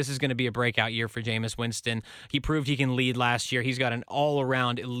think this is going to be a breakout year for Jameis Winston. He proved he can lead last year. He's got an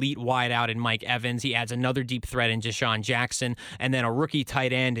all-around elite wideout in Mike Evans. He adds another deep threat in Deshaun Jackson, and then a rookie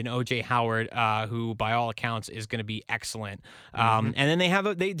tight end in O.J. Howard, who by all accounts is going to be excellent. And then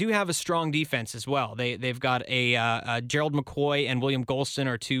they do have a strong defense as well. They've got a Gerald McCoy and William Golston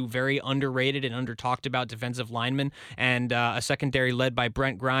are two very underrated and under talked about defensive linemen, and a secondary led by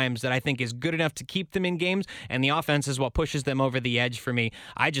Brent Grimes that I think is good enough to keep them in games. And the offense is what pushes them over the edge for me.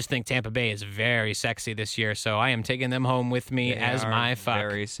 I just think Tampa Bay is very sexy this year, so I am taking them home with me as my fuck.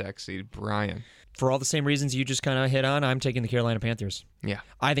 Very sexy, Brian. For all the same reasons you just kind of hit on, I'm taking the Carolina Panthers. Yeah.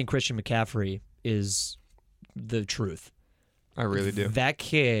 I think Christian McCaffrey is the truth. I really do. That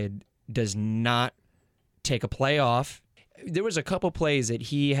kid does not take a play off. There was a couple plays that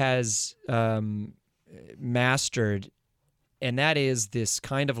he has mastered, and that is this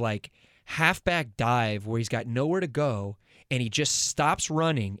kind of like halfback dive where he's got nowhere to go, and he just stops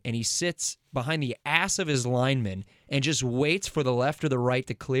running, and he sits behind the ass of his lineman and just waits for the left or the right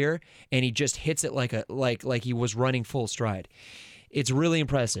to clear, and he just hits it like he was running full stride. It's really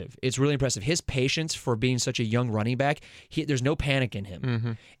impressive. It's really impressive. His patience for being such a young running back, there's no panic in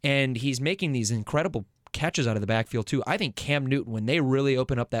him. And he's making these incredible catches out of the backfield too. I think Cam Newton, when they really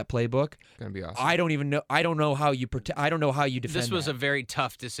open up that playbook, gonna be awesome. I don't know how you defend. This was a very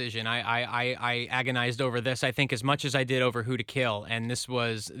tough decision. I agonized over this. I think as much as I did over who to kill, and it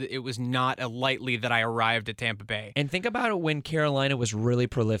was not a lightly that I arrived at Tampa Bay. And think about it when Carolina was really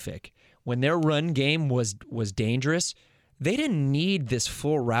prolific, when their run game was dangerous. They didn't need this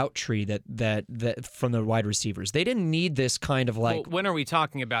full route tree that from the wide receivers. They didn't need this kind of like. Well, when are we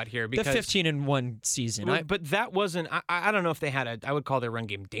talking about here? Because the 15-1 season. But that wasn't. I don't know if they had I would call their run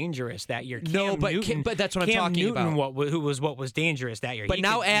game dangerous that year. But that's what I'm talking about. Who was dangerous that year? But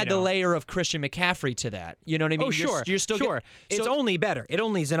now add the layer of Christian McCaffrey to that. You know what I mean? Oh, sure. You're still sure. It's only better. It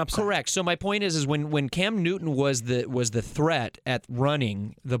only is an upside. Correct. So my point is when Cam Newton was the threat at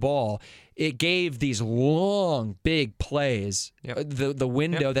running the ball, it gave these long, big plays the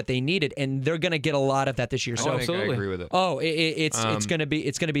window that they needed, and they're going to get a lot of that this year. So absolutely, I agree with it. Oh, it's going to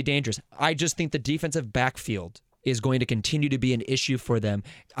be dangerous. I just think the defensive backfield is going to continue to be an issue for them.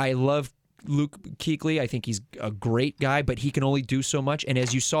 I love Luke Kuechly. I think he's a great guy, but he can only do so much. And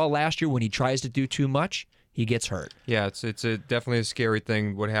as you saw last year, when he tries to do too much, he gets hurt. Yeah, it's definitely a scary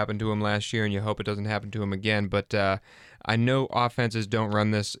thing what happened to him last year, and you hope it doesn't happen to him again. But I know offenses don't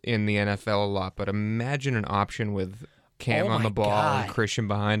run this in the NFL a lot, but imagine an option with Cam on the ball and Christian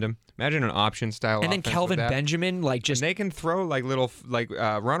behind him. Imagine an option style. And then Kelvin Benjamin, and they can throw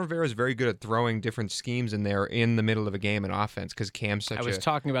Ron Rivera is very good at throwing different schemes in there in the middle of a game in offense because Cam's such. I was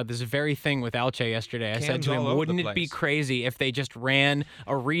talking about this very thing with Alche yesterday. I said to him, "Wouldn't it be crazy if they just ran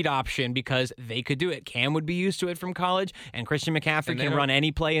a read option because they could do it? Cam would be used to it from college, and Christian McCaffrey can run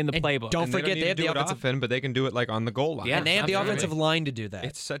any play in the playbook. Don't forget they have the offensive often, but they can do it like on the goal line. Yeah, and they have the offensive line to do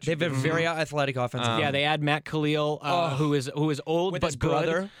that. They have a very athletic offensive line. Yeah, they add Matt Khalil, who is old with but his good.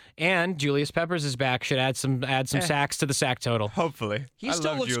 brother. And Julius Peppers is back. Should add some sacks to the sack total. Hopefully, he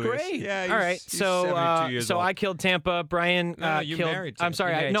still looks great. Yeah. All right. So I killed Tampa. Brian you killed. married Tampa. I'm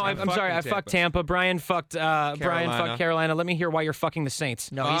sorry. I'm sorry. I fucked Tampa. Brian fucked Carolina. Let me hear why you're fucking the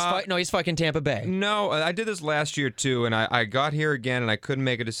Saints. No, he's fucking Tampa Bay. No, I did this last year too, and I got here again, and I couldn't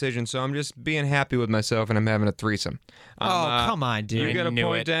make a decision. So I'm just being happy with myself, and I'm having a threesome. Come on, dude. You got a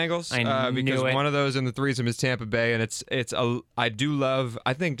point, Dangles? I knew because it. one of those in the threesome is Tampa Bay, and it's I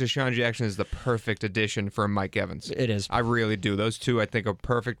think Deshaun Jackson is the perfect addition for Mike Evans. It is. I really do. Those two I think are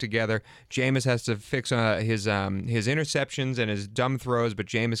perfect together. Jameis has to fix his interceptions and his dumb throws, but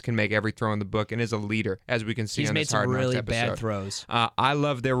Jameis can make every throw in the book and is a leader, as we can see on this Hard Knocks episode. He's made some really bad throws. I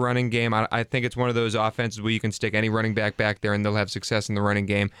love their running game. I think it's one of those offenses where you can stick any running back there and they'll have success in the running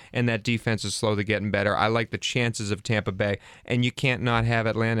game, and that defense is slowly getting better. I like the chances of Tampa Bay, and you can't not have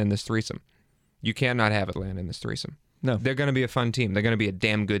Atlanta in this threesome. You cannot have Atlanta in this threesome. No. They're going to be a fun team. They're going to be a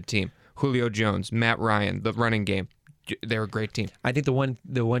damn good team. Julio Jones, Matt Ryan, the running game. They're a great team. I think I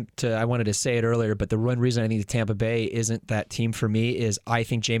wanted to say it earlier, but the one reason I think the Tampa Bay isn't that team for me is I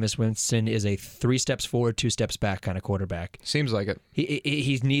think Jameis Winston is a 3 steps forward, 2 steps back kind of quarterback. Seems like it.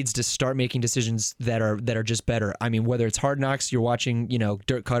 He needs to start making decisions that are just better. I mean, whether it's Hard Knocks, you're watching,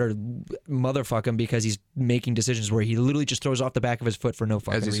 Dirk Cutter motherfuck him because he's making decisions where he literally just throws off the back of his foot for no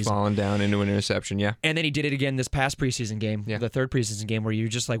fucking reason. As he's falling down into an interception, yeah. And then he did it again this past preseason game, the third preseason game, where you're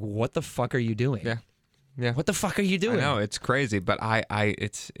just like, what the fuck are you doing? Yeah. What the fuck are you doing? I know, it's crazy, but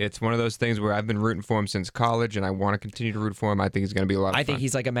it's one of those things where I've been rooting for him since college, and I want to continue to root for him. I think he's going to be a lot of fun. I think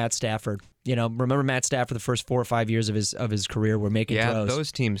he's like a Matt Stafford. Remember Matt Stafford the first 4 or 5 years of his career were making throws. Yeah,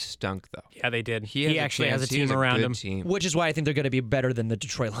 those teams stunk, though. Yeah, they did. He actually has a team around him. Team. Which is why I think they're going to be better than the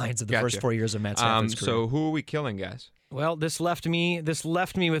Detroit Lions of the first 4 years of Matt Stafford's career. So who are we killing, guys? Well, this left me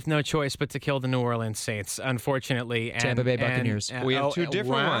with no choice but to kill the New Orleans Saints, unfortunately. Tampa Bay Buccaneers. We have 2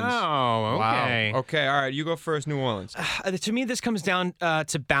 different ones. Okay. Wow. Okay, all right, you go first, New Orleans. To me, this comes down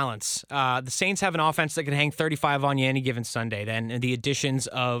to balance. The Saints have an offense that can hang 35 on you any given Sunday. Then the addition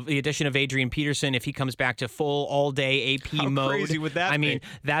of Adrian Peterson, if he comes back to full all-day AP How mode. crazy would that be? I mean,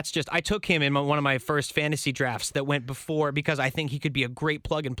 that's just... I took him in one of my first fantasy drafts that went before because I think he could be a great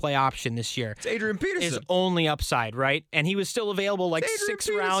plug-and-play option this year. It's Adrian Peterson. His only upside, right? And he was still available like 6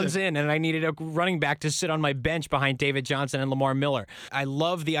 rounds in, and I needed a running back to sit on my bench behind David Johnson and Lamar Miller. I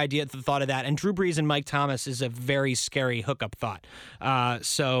love the thought of that. And Drew Brees and Mike Thomas is a very scary hookup thought.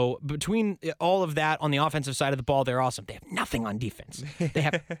 So between all of that on the offensive side of the ball, they're awesome. They have nothing on defense. They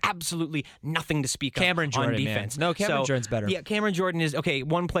have absolutely nothing to speak of Cameron Jordan, on defense. Man. No, Cameron Jordan's better. Yeah, Cameron Jordan is, okay,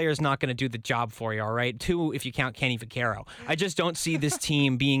 one player's not going to do the job for you, all right? 2, if you count Kenny Vaccaro. I just don't see this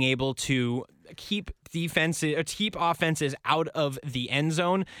team being able to keep offenses out of the end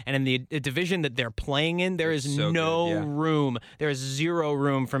zone, and in the division that they're playing in, there is no room. There is 0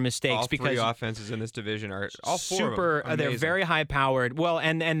 room for mistakes. All because 3 offenses in this division are all 4 super. of them. They're very high powered. Well,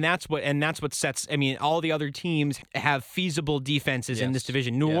 and that's what sets. I mean, all the other teams have feasible defenses in this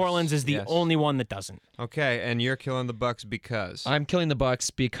division. New Orleans is the only one that doesn't. Okay, and you're killing the Bucs because I'm killing the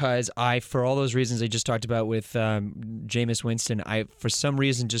Bucs because for all those reasons I just talked about with Jameis Winston, I for some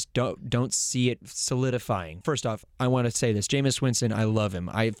reason just don't see it solidifying. First off, I want to say this. Jameis Winston, I love him.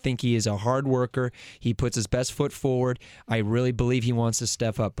 I think he is a hard worker. He puts his best foot forward. I really believe he wants to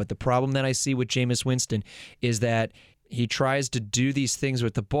step up. But the problem that I see with Jameis Winston is that he tries to do these things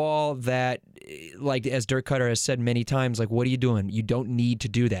with the ball that, like as Dirk Cutter has said many times, like, what are you doing? You don't need to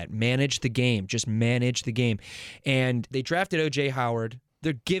do that. Manage the game. Just manage the game. And they drafted O.J. Howard.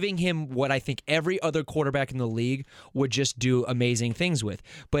 They're giving him what I think every other quarterback in the league would just do amazing things with.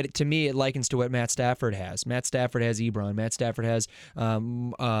 But to me, it likens to what Matt Stafford has. Matt Stafford has Ebron. Matt Stafford has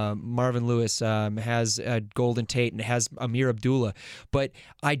Marvin Lewis, has Golden Tate, and has Amir Abdullah. But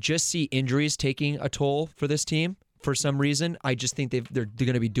I just see injuries taking a toll for this team. For some reason, I just think they're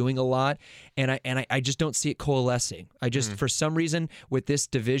going to be doing a lot, and I just don't see it coalescing. I just for some reason with this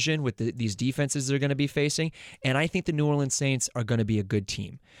division, with these defenses they're going to be facing, and I think the New Orleans Saints are going to be a good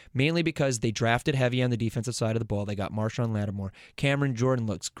team, mainly because they drafted heavy on the defensive side of the ball. They got Marshawn Lattimore. Cameron Jordan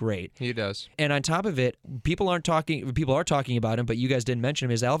looks great. He does. And on top of it, people are talking about him, but you guys didn't mention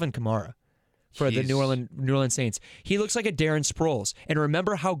him. Is Alvin Kamara for the New Orleans Saints. He looks like a Darren Sproles. And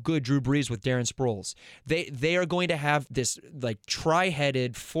remember how good Drew Brees with Darren Sproles. They are going to have this like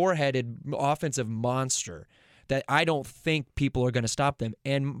tri-headed, 4-headed offensive monster that I don't think people are going to stop them.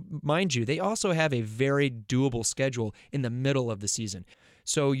 And mind you, they also have a very doable schedule in the middle of the season.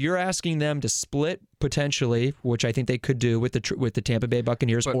 So you're asking them to split potentially, which I think they could do with the Tampa Bay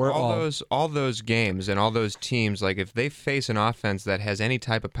Buccaneers, but or all those games and all those teams. Like if they face an offense that has any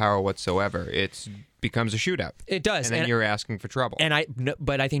type of power whatsoever, it becomes a shootout. It does, and then you're asking for trouble.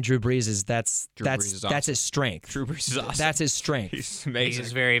 But I think Drew Brees is that's awesome. That's his strength. Drew Brees is awesome. That's his strength. He's amazing.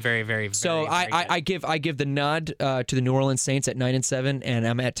 He's very, very, very. So very, I give the nod to the New Orleans Saints at 9-7, and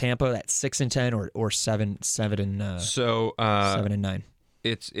I'm at Tampa at 6-10 or 7-9. So 7-9.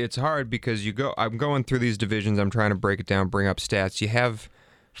 It's hard because I'm going through these divisions. I'm trying to break it down, bring up stats. You have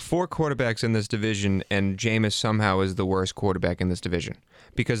 4 quarterbacks in this division, and Jameis somehow is the worst quarterback in this division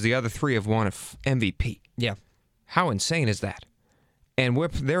because the other 3 have won an MVP. Yeah. How insane is that? And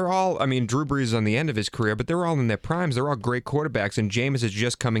they're all, I mean, Drew Brees is on the end of his career, but they're all in their primes. They're all great quarterbacks, and Jameis is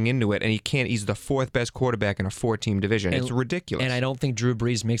just coming into it, and he's the fourth best quarterback in a 4-team division. It's ridiculous. And I don't think Drew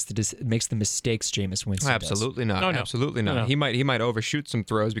Brees makes the mistakes Jameis Winston Absolutely does. not. No. Absolutely not. No. He might overshoot some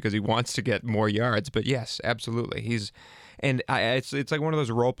throws because he wants to get more yards, but yes, absolutely. It's like one of those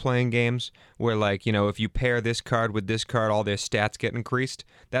role-playing games where, like, you know, if you pair this card with this card, all their stats get increased.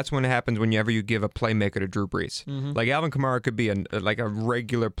 That's when it happens whenever you give a playmaker to Drew Brees. Mm-hmm. Like, Alvin Kamara could be a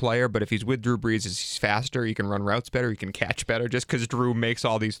regular player, but if he's with Drew Brees, he's faster, he can run routes better, he can catch better, just because Drew makes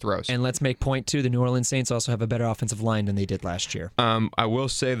all these throws. And let's make point, too, the New Orleans Saints also have a better offensive line than they did last year. I will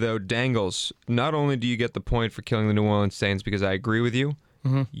say, though, Dangles, not only do you get the point for killing the New Orleans Saints, because I agree with you,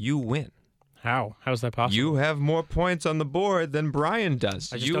 you win. How? How is that possible? You have more points on the board than Brian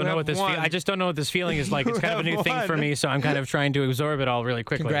does. I just don't know what this. I just don't know what this feeling is like. It's kind of a new thing for me, so I'm kind of trying to absorb it all really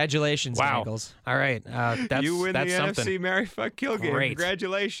quickly. Congratulations, wow. Eagles. All right, you win that's the something. NFC Marry Fuck Kill game. Great.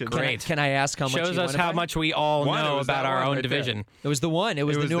 Congratulations. Great. Can I ask how much? Shows us how much we all know about our own division. It was the one. It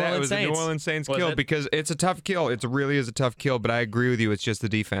was the New Orleans Saints. It was the New Orleans Saints kill because it's a tough kill. It really is a tough kill. But I agree with you. It's just the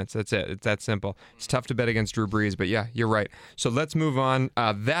defense. That's it. It's that simple. It's tough to bet against Drew Brees, but yeah, you're right. So let's move on.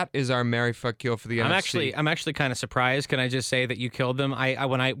 That is our Marry Fuck Kill for the NFC. I'm actually kind of surprised. Can I just say that you killed them?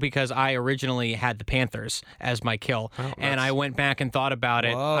 Because I originally had the Panthers as my kill, and I went back and thought about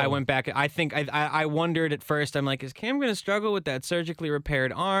it. Whoa. I went back. I think I wondered at first. I'm like, is Cam going to struggle with that surgically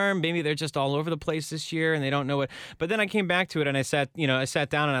repaired arm? Maybe they're just all over the place this year and they don't know what. But then I came back to it and I sat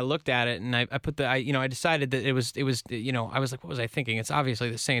down and I looked at it and I decided that it was I was like, what was I thinking? It's obviously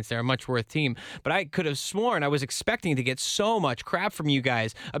the Saints. They're a much worth team, but I could have sworn I was expecting to get so much crap from you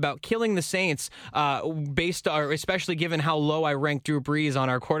guys about killing the Saints especially given how low I ranked Drew Brees on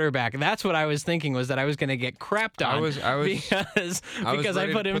our quarterback. That's what I was thinking, was that I was going to get crapped on because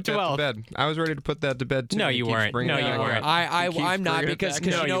I put him 12th. I was ready to put that to bed too. No, you weren't. No, you weren't. I'm not because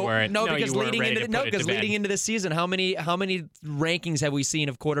you weren't. Because leading into the season, how many rankings have we seen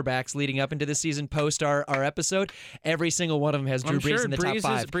of quarterbacks leading up into the season post our episode? Every single one of them has Drew Brees in the top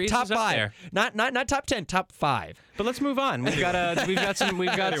 5. Top 5. Not top 10, top 5. But let's move on. We've got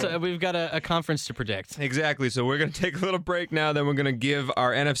a conference to predict. Exactly. So we're going to take a little break now. Then we're going to give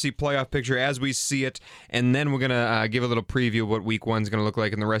our NFC playoff picture as we see it, and then we're going to give a little preview of what Week 1 is going to look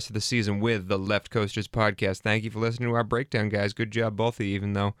like in the rest of the season with the Left Coasters podcast. Thank you for listening to our breakdown, guys. Good job, both of you,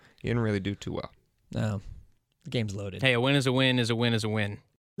 even though you didn't really do too well. No, the game's loaded. Hey, a win is a win is a win is a win.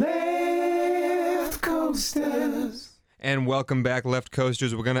 Left Coasters. And welcome back, Left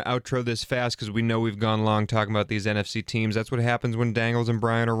Coasters. We're going to outro this fast because we know we've gone long talking about these NFC teams. That's what happens when Dangles and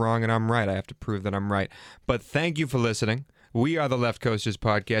Brian are wrong and I'm right. I have to prove that I'm right. But thank you for listening. We are the Left Coasters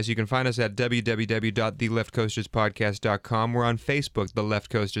Podcast. You can find us at www.theleftcoasterspodcast.com. We're on Facebook, The Left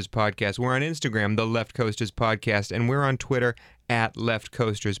Coasters Podcast. We're on Instagram, The Left Coasters Podcast. And we're on Twitter at Left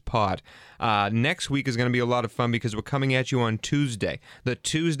Coasters Pod. Next week is going to be a lot of fun because we're coming at you on Tuesday, the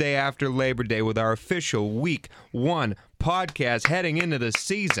Tuesday after Labor Day, with our official Week 1 podcast heading into the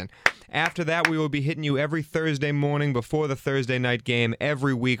season. After that, we will be hitting you every Thursday morning before the Thursday night game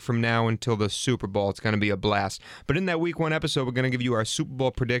every week from now until the Super Bowl. It's going to be a blast. But in that Week 1 episode, we're going to give you our Super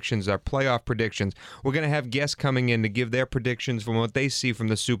Bowl predictions, our playoff predictions. We're going to have guests coming in to give their predictions from what they see from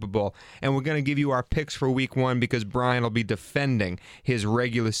the Super Bowl. And we're going to give you our picks for Week 1 because Brian will be defending his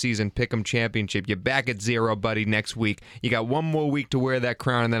regular season Pick'em Championship. You're back at 0, buddy, next week. You got one more week to wear that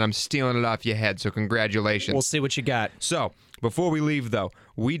crown, and then I'm stealing it off your head, so congratulations. We'll see what you got. So, before we leave, though,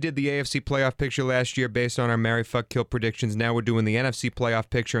 we did the AFC playoff picture last year based on our Marry Fuck Kill predictions. Now we're doing the NFC playoff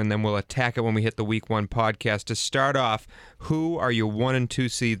picture, and then we'll attack it when we hit the Week 1 podcast. To start off, who are your 1 and 2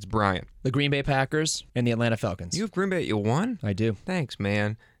 seeds, Brian? The Green Bay Packers and the Atlanta Falcons. You have Green Bay at your 1? I do. Thanks,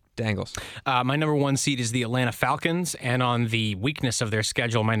 man. Dangles. My number 1 seed is the Atlanta Falcons, and on the weakness of their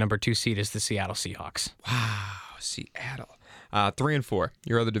schedule, my number 2 seed is the Seattle Seahawks. Wow, Seattle. 3 and 4,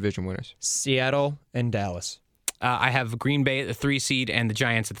 your other division winners. Seattle and Dallas. I have Green Bay at the 3 seed and the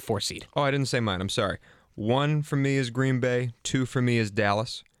Giants at the 4 seed. Oh, I didn't say mine. I'm sorry. 1 for me is Green Bay. 2 for me is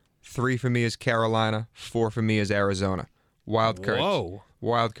Dallas. 3 for me is Carolina. 4 for me is Arizona. Wild card. Whoa.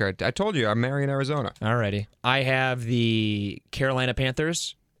 Wild card. I told you, I'm marrying Arizona. Alrighty. I have the Carolina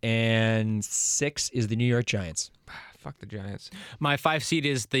Panthers, and 6 is the New York Giants. Fuck the Giants. My 5 seed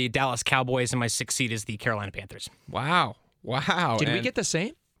is the Dallas Cowboys, and my 6 seed is the Carolina Panthers. Wow. Did we get the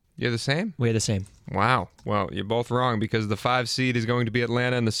same? You're the same? We're the same. Wow. Well, you're both wrong because the 5 seed is going to be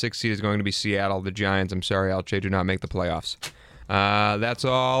Atlanta and the 6 seed is going to be Seattle. The Giants, I'm sorry, Alche, do not make the playoffs. That's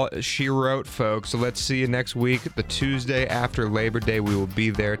all she wrote, folks. So let's see you next week. The Tuesday after Labor Day, we will be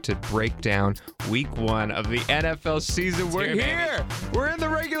there to break down week 1 of the NFL season. We're here. We're in the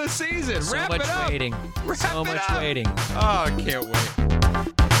regular season. So Wrap much it up. waiting. Wrap So it much up. waiting. Oh, I can't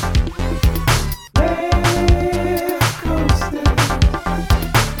wait.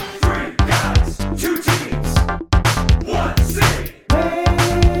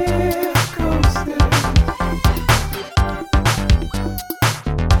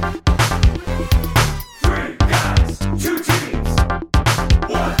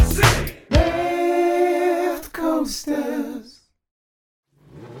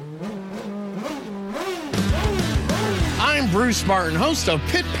 I'm Bruce Martin, host of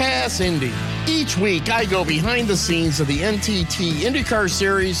Pit Pass Indy. Each week, I go behind the scenes of the NTT IndyCar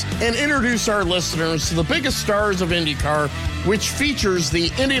Series and introduce our listeners to the biggest stars of IndyCar, which features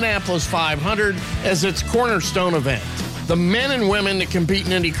the Indianapolis 500 as its cornerstone event. The men and women that compete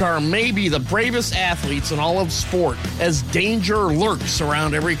in IndyCar may be the bravest athletes in all of sport, as danger lurks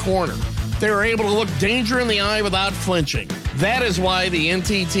around every corner. They are able to look danger in the eye without flinching. That is why the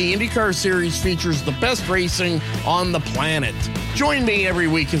NTT IndyCar Series features the best racing on the planet. Join me every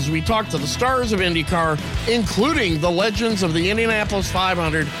week as we talk to the stars of IndyCar, including the legends of the Indianapolis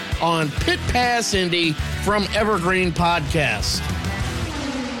 500 on Pit Pass Indy from Evergreen Podcast.